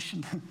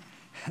revelation,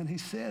 and he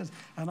says,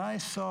 and I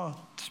saw,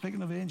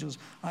 speaking of angels,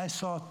 I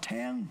saw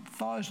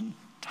 10,000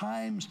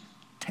 times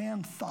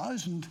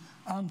 10,000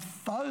 and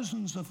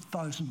thousands of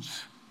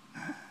thousands.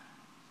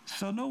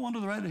 So no wonder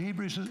the writer of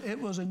Hebrews says it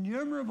was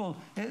innumerable.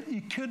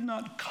 You could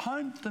not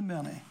count the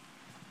many.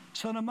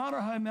 So no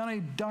matter how many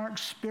dark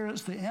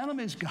spirits the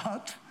enemy's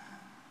got,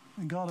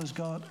 God has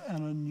got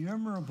an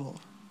innumerable,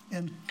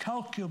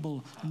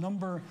 incalculable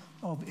number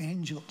of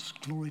angels.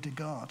 Glory to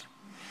God.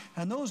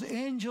 And those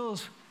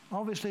angels,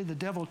 obviously the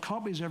devil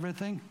copies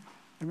everything.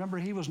 Remember,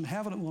 he was in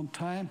heaven at one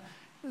time.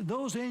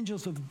 Those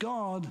angels of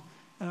God,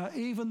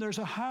 even there's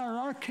a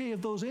hierarchy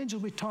of those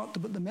angels. We talked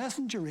about the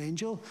messenger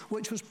angel,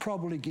 which was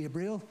probably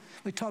Gabriel.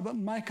 We talked about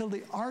Michael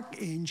the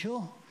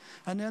archangel.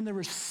 And then there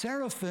was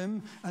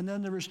seraphim, and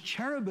then there was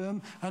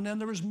cherubim, and then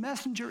there was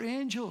messenger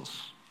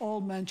angels,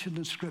 all mentioned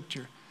in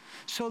Scripture.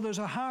 So there's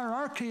a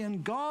hierarchy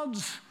in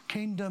God's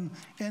kingdom,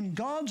 in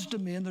God's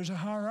domain. There's a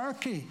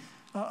hierarchy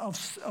of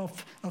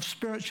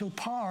spiritual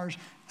powers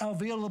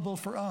available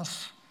for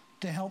us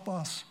to help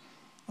us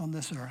on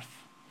this earth.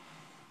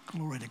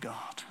 Glory to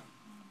God.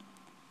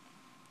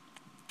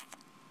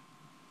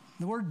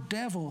 The word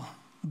devil,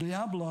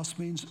 diabolos,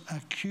 means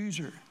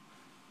accuser.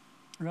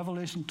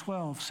 Revelation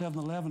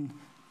 12:7-11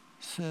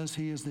 says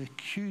he is the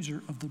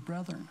accuser of the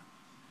brethren.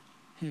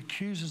 He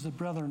accuses the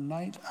brethren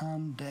night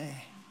and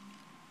day.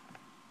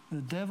 The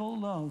devil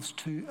loves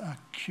to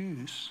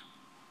accuse.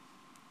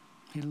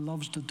 He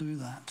loves to do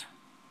that.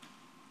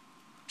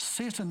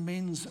 Satan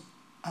means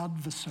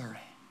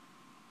adversary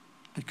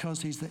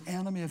because he's the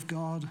enemy of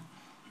God,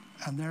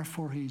 and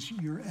therefore he's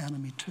your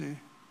enemy too.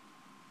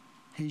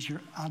 He's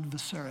your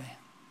adversary.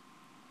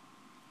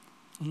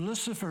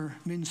 Lucifer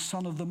means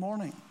son of the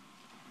morning.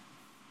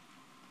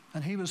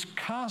 And he was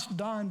cast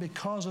down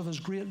because of his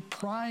great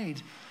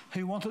pride.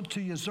 He wanted to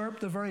usurp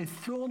the very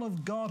throne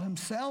of God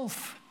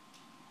himself.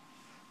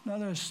 Now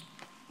there's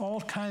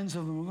all kinds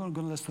of, we're going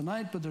to go to this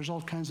tonight, but there's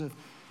all kinds of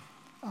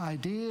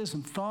ideas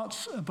and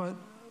thoughts about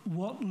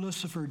what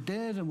Lucifer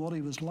did and what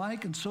he was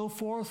like and so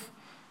forth.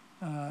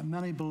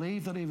 Many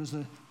believe that he was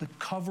the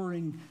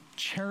covering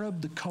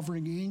cherub, the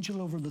covering angel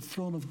over the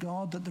throne of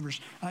God, that there was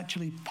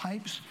actually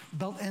pipes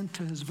built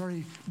into his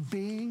very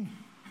being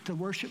to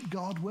worship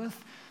God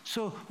with.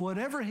 So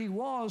whatever he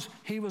was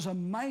a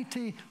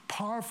mighty,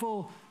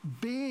 powerful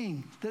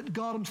being that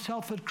God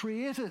himself had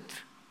created.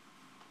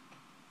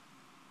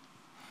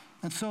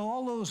 And so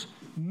all those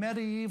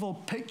medieval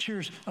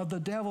pictures of the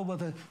devil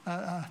with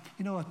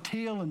a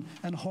tail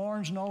and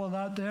horns and all of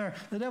that there,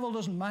 the devil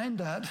doesn't mind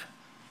that.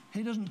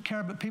 He doesn't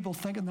care about people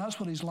thinking that's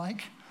what he's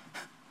like.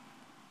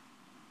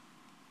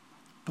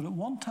 But at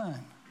one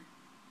time,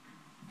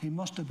 he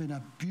must have been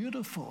a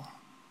beautiful,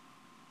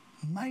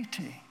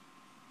 mighty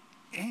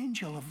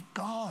angel of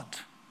God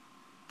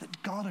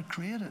that God had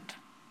created.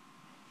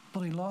 But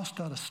he lost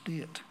that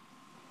estate.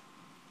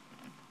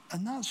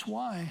 And that's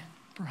why,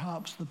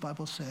 perhaps, the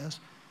Bible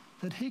says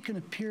that he can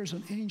appear as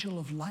an angel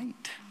of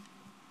light.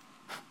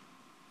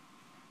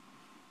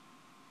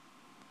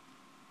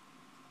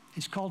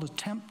 He's called a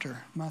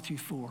tempter, Matthew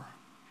 4.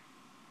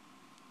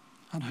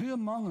 And who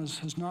among us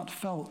has not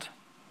felt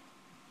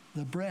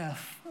the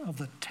breath of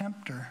the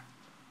tempter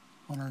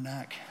on her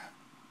neck?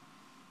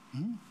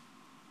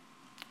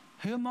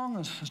 Who among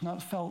us has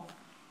not felt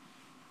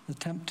the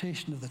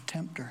temptation of the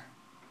tempter?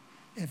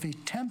 If he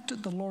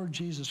tempted the Lord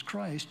Jesus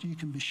Christ, you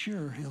can be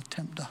sure he'll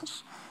tempt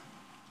us.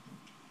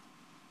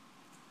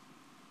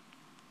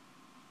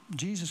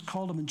 Jesus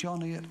called him in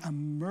John 8 a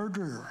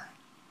murderer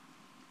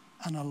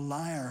and a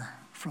liar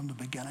from the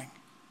beginning.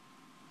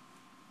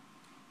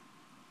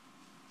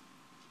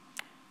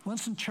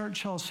 Winston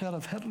Churchill said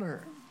of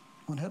Hitler,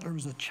 when Hitler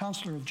was the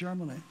Chancellor of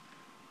Germany,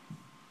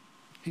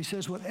 he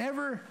says,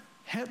 whatever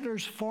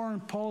Hitler's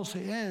foreign policy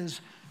is,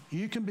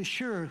 you can be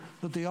sure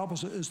that the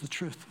opposite is the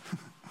truth.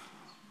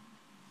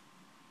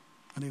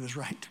 And he was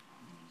right.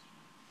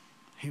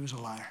 He was a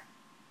liar.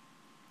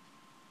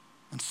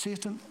 And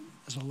Satan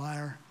is a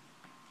liar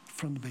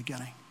from the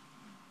beginning.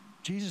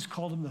 Jesus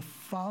called him the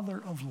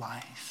father of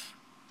lies,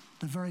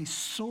 the very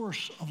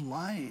source of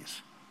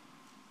lies.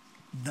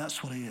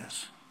 That's what he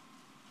is.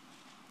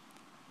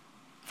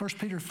 1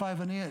 Peter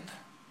 5:8,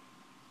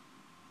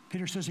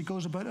 Peter says he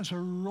goes about as a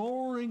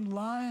roaring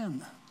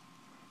lion,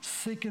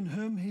 seeking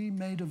whom he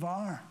may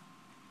devour.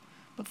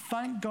 But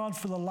thank God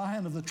for the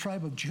Lion of the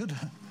tribe of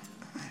Judah.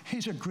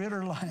 He's a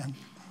greater lion.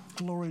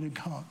 Glory to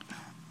God.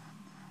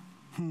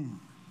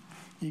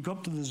 You go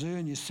up to the zoo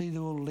and you see the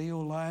old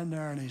Leo lion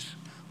there, and he's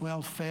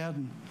well fed,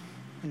 and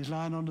he's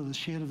lying under the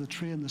shade of the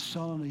tree in the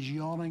sun, and he's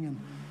yawning, and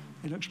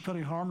he looks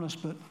pretty harmless.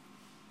 But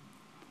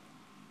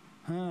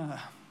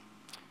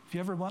if you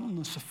ever went on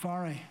the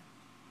safari,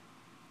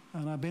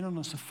 and I've been on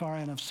a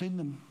safari and I've seen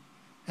them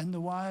in the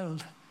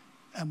wild,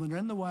 and when they're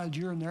in the wild,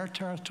 you're in their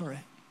territory,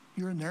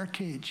 you're in their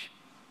cage.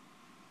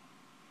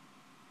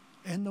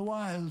 In the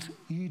wild,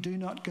 you do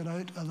not get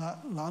out of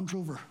that Land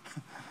Rover.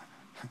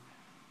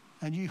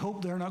 And you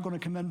hope they're not going to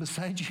come in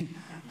beside you.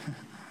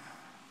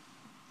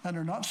 And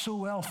they're not so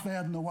well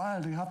fed in the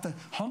wild. You have to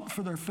hunt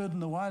for their food in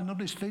the wild.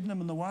 Nobody's feeding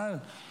them in the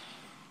wild.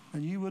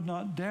 And you would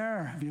not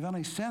dare, if you have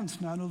any sense.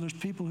 Now, I know there's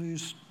people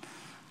who's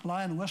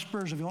lion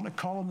whisperers, if you want to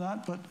call them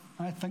that, but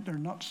I think they're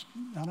nuts.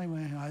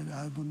 Anyway,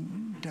 I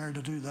wouldn't dare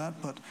to do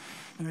that, but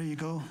there you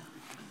go.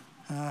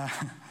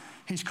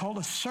 He's called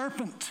a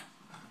serpent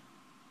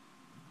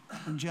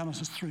in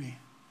Genesis 3.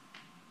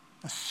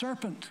 A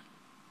serpent,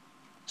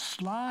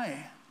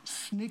 sly,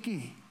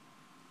 sneaky.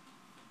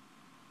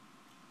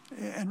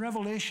 In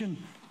Revelation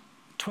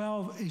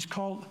 12, he's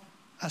called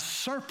a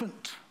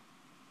serpent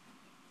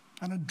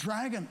and a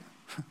dragon.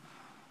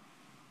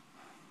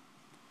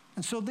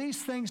 And so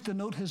these things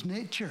denote his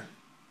nature.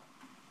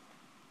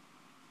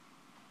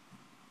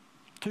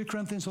 2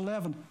 Corinthians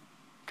 11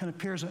 can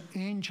appear as an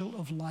angel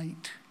of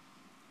light.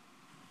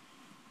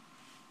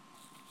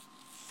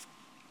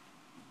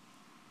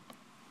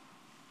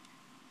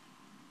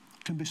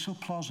 Can be so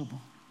plausible.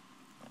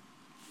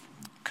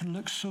 Can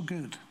look so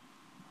good.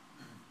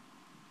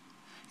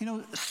 You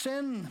know,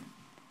 sin,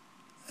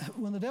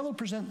 when the devil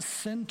presents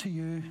sin to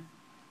you,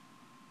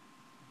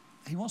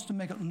 he wants to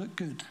make it look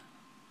good.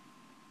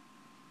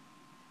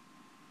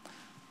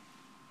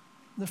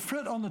 The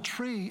fruit on the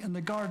tree in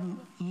the garden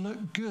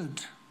looked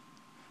good.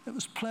 It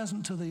was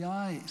pleasant to the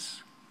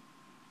eyes.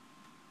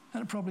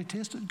 And it probably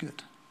tasted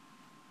good.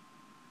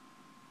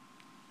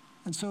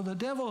 And so the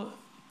devil,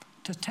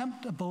 to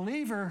tempt a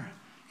believer,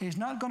 he's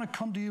not going to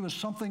come to you with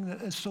something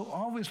that is so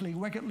obviously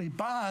wickedly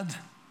bad,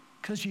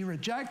 because you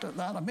rejected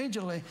that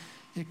immediately.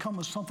 You come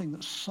with something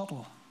that's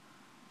subtle,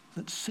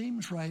 that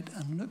seems right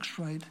and looks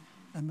right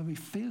and maybe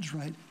feels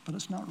right, but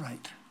it's not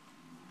right.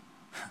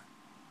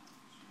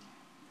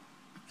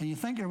 And you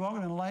think you're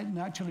walking in light, and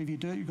actually if you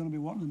do it, you're going to be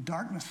walking in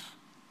darkness.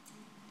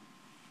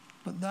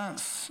 But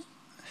that's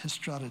his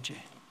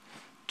strategy.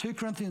 2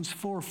 Corinthians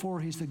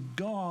 4:4, he's the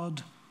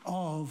God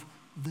of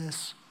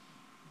this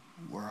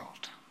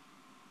world.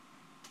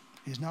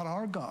 He's not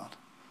our God,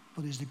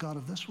 but he's the God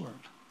of this world.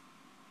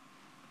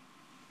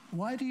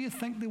 Why do you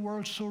think the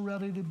world's so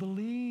ready to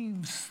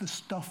believe the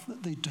stuff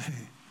that they do?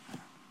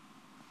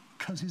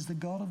 Because he's the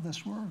God of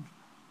this world.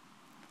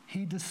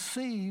 He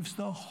deceives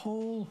the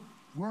whole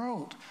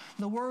world.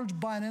 The world's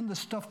buying into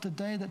stuff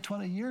today that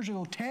 20 years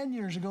ago, 10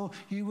 years ago,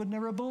 you would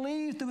never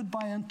believe they would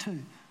buy into.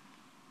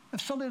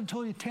 If somebody had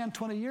told you 10,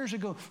 20 years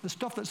ago the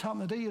stuff that's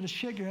happening today, you'd just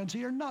shake your head and say,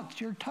 you're nuts,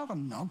 you're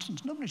talking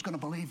nonsense. Nobody's going to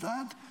believe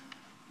that.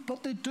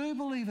 But they do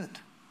believe it.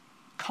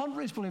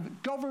 Countries believe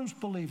it. Governments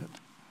believe it.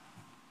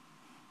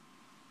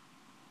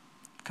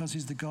 Because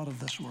he's the God of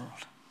this world.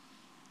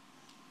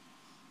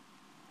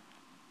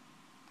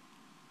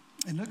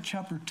 In Luke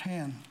chapter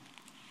 10,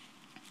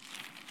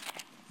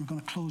 we're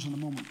going to close in a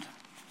moment.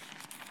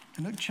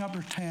 In Luke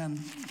chapter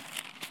 10,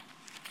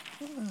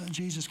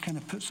 Jesus kind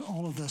of puts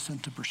all of this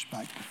into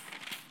perspective.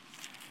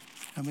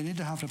 And we need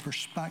to have a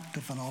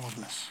perspective on all of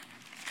this.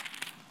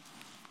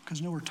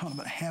 Because we're talking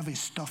about heavy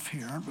stuff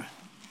here, aren't we?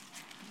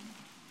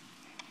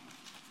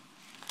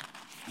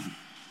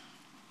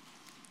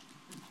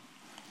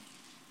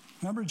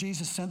 Remember,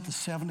 Jesus sent the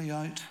 70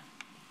 out,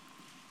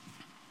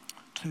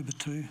 2 by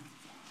 2,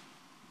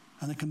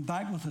 and they come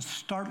back with a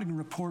startling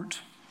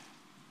report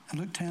in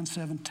Luke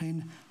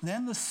 10:17.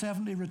 Then the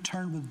 70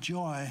 returned with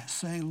joy,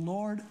 saying,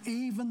 Lord,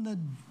 even the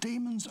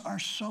demons are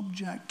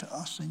subject to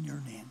us in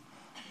your name.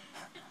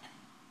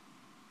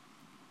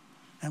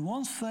 And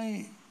once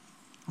they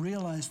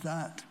realized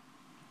that,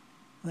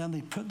 then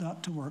they put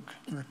that to work.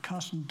 They're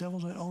casting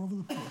devils out all over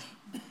the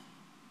place.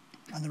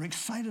 And they're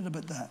excited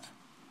about that.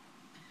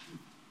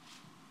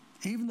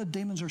 Even the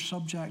demons are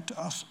subject to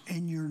us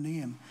in your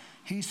name.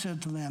 He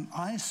said to them,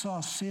 I saw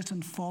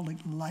Satan fall like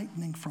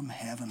lightning from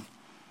heaven.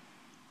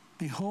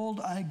 Behold,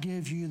 I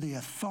give you the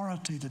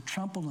authority to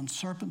trample on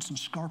serpents and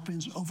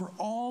scorpions over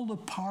all the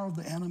power of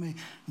the enemy.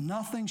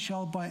 Nothing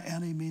shall by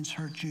any means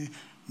hurt you.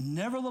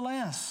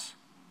 Nevertheless,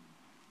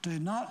 Do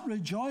not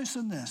rejoice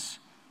in this,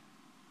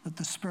 that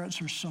the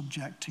spirits are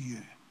subject to you,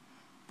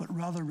 but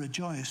rather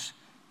rejoice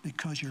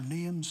because your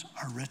names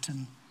are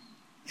written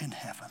in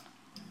heaven.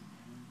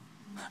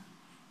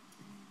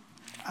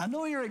 I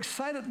know you're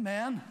excited,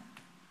 man.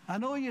 I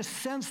know you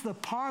sense the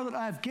power that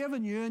I've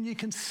given you, and you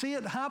can see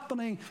it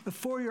happening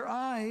before your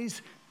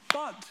eyes,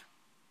 but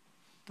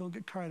don't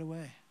get carried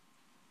away.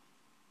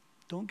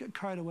 Don't get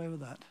carried away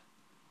with that.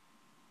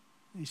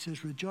 He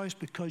says, rejoice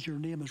because your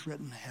name is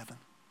written in heaven.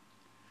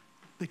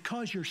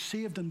 Because you're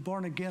saved and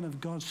born again of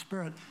God's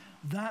Spirit,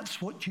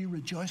 that's what you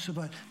rejoice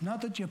about.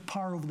 Not that you have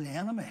power over the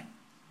enemy.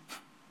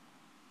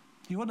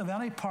 You wouldn't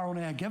have any power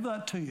when I give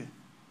that to you.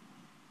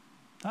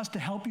 That's to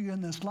help you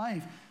in this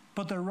life.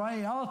 But the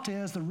reality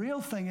is, the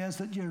real thing is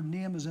that your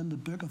name is in the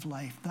book of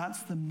life.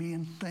 That's the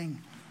main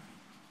thing.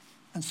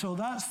 And so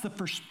that's the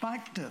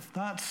perspective.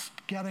 That's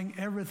getting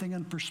everything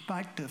in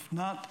perspective,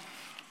 not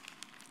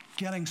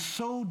getting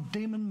so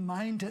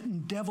demon-minded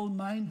and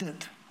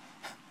devil-minded.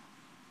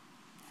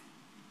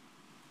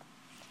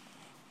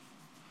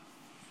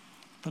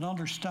 But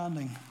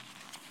understanding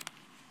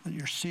that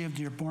you're saved,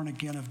 you're born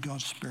again of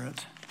God's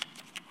Spirit.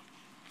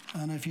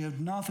 And if you have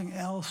nothing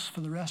else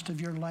for the rest of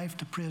your life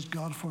to praise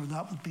God for,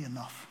 that would be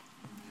enough.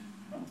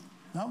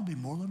 That would be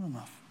more than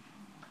enough.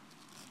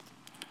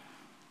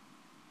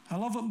 I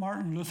love what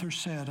Martin Luther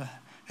said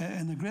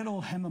in the great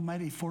old hymn, "A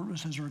Mighty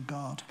Fortress is Our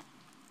God."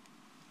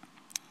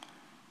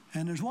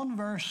 And there's one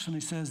verse, and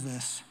he says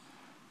this: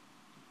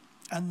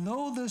 "And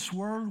though this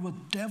world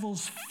with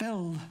devils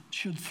filled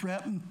should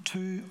threaten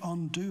to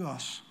undo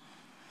us,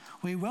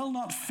 we will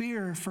not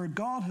fear, for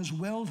God has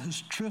willed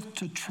his truth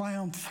to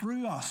triumph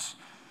through us.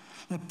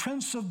 The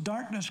prince of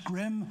darkness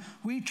grim,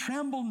 we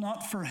tremble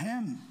not for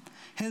him.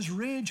 His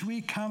rage we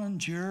can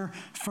endure,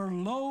 for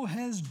lo,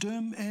 his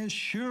doom is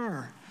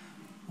sure.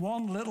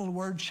 One little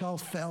word shall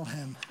fell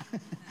him."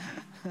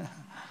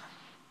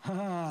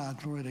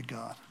 Glory to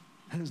God.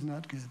 Isn't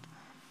that good?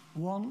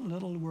 One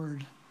little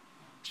word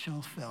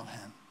shall fell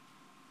him.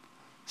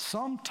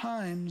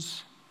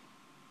 Sometimes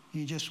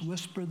you just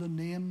whisper the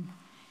name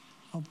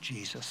of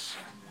Jesus.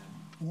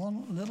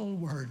 One little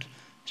word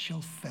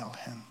shall fell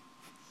him.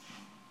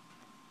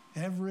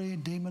 Every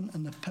demon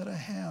in the pit of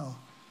hell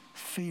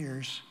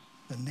fears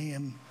the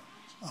name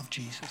of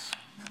Jesus.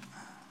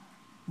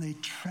 They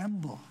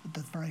tremble at the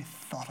very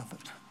thought of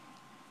it.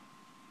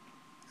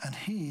 And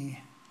he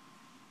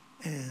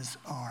is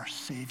our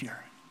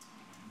Savior.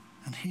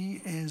 And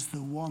he is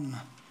the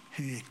one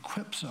who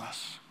equips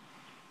us.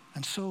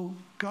 And so,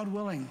 God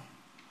willing,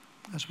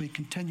 as we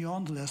continue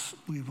on to this,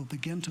 we will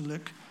begin to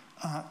look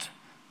at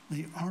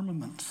the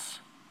armaments,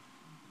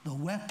 the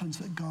weapons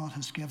that God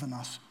has given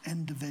us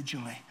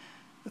individually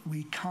that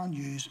we can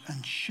use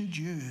and should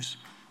use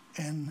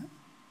in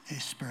a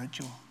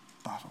spiritual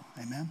battle.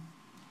 Amen?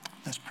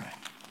 Let's pray.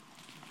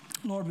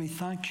 Lord, we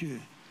thank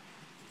you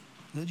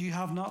that you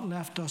have not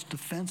left us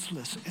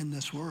defenseless in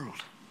this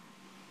world,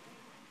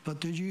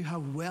 but that you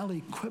have well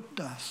equipped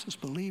us as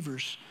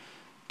believers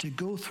to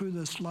go through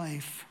this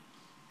life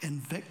in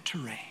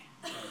victory,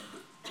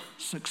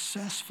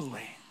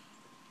 successfully,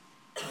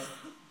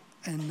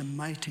 in the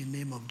mighty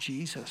name of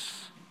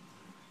Jesus.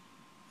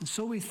 And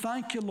so we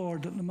thank you,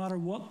 Lord, that no matter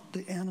what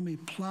the enemy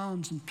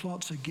plans and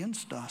plots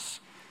against us,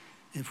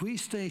 if we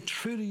stay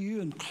true to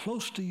you and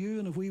close to you,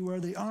 and if we wear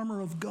the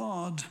armor of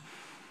God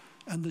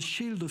and the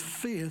shield of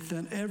faith,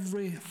 then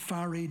every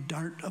fiery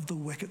dart of the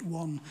wicked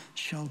one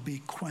shall be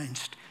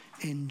quenched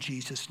in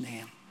Jesus'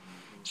 name.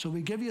 So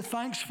we give you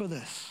thanks for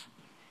this.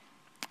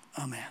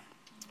 Amen.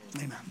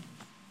 Amen.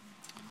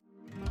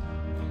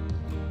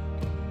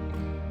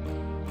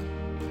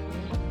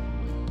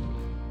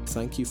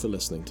 Thank you for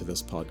listening to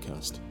this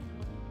podcast.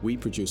 We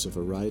produce a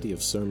variety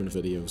of sermon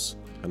videos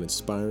and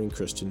inspiring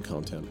Christian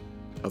content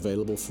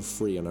available for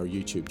free on our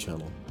YouTube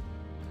channel.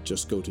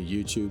 Just go to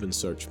YouTube and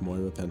search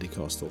Moira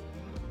Pentecostal,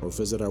 or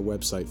visit our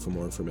website for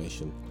more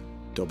information,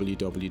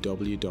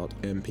 www.mpc.org.uk.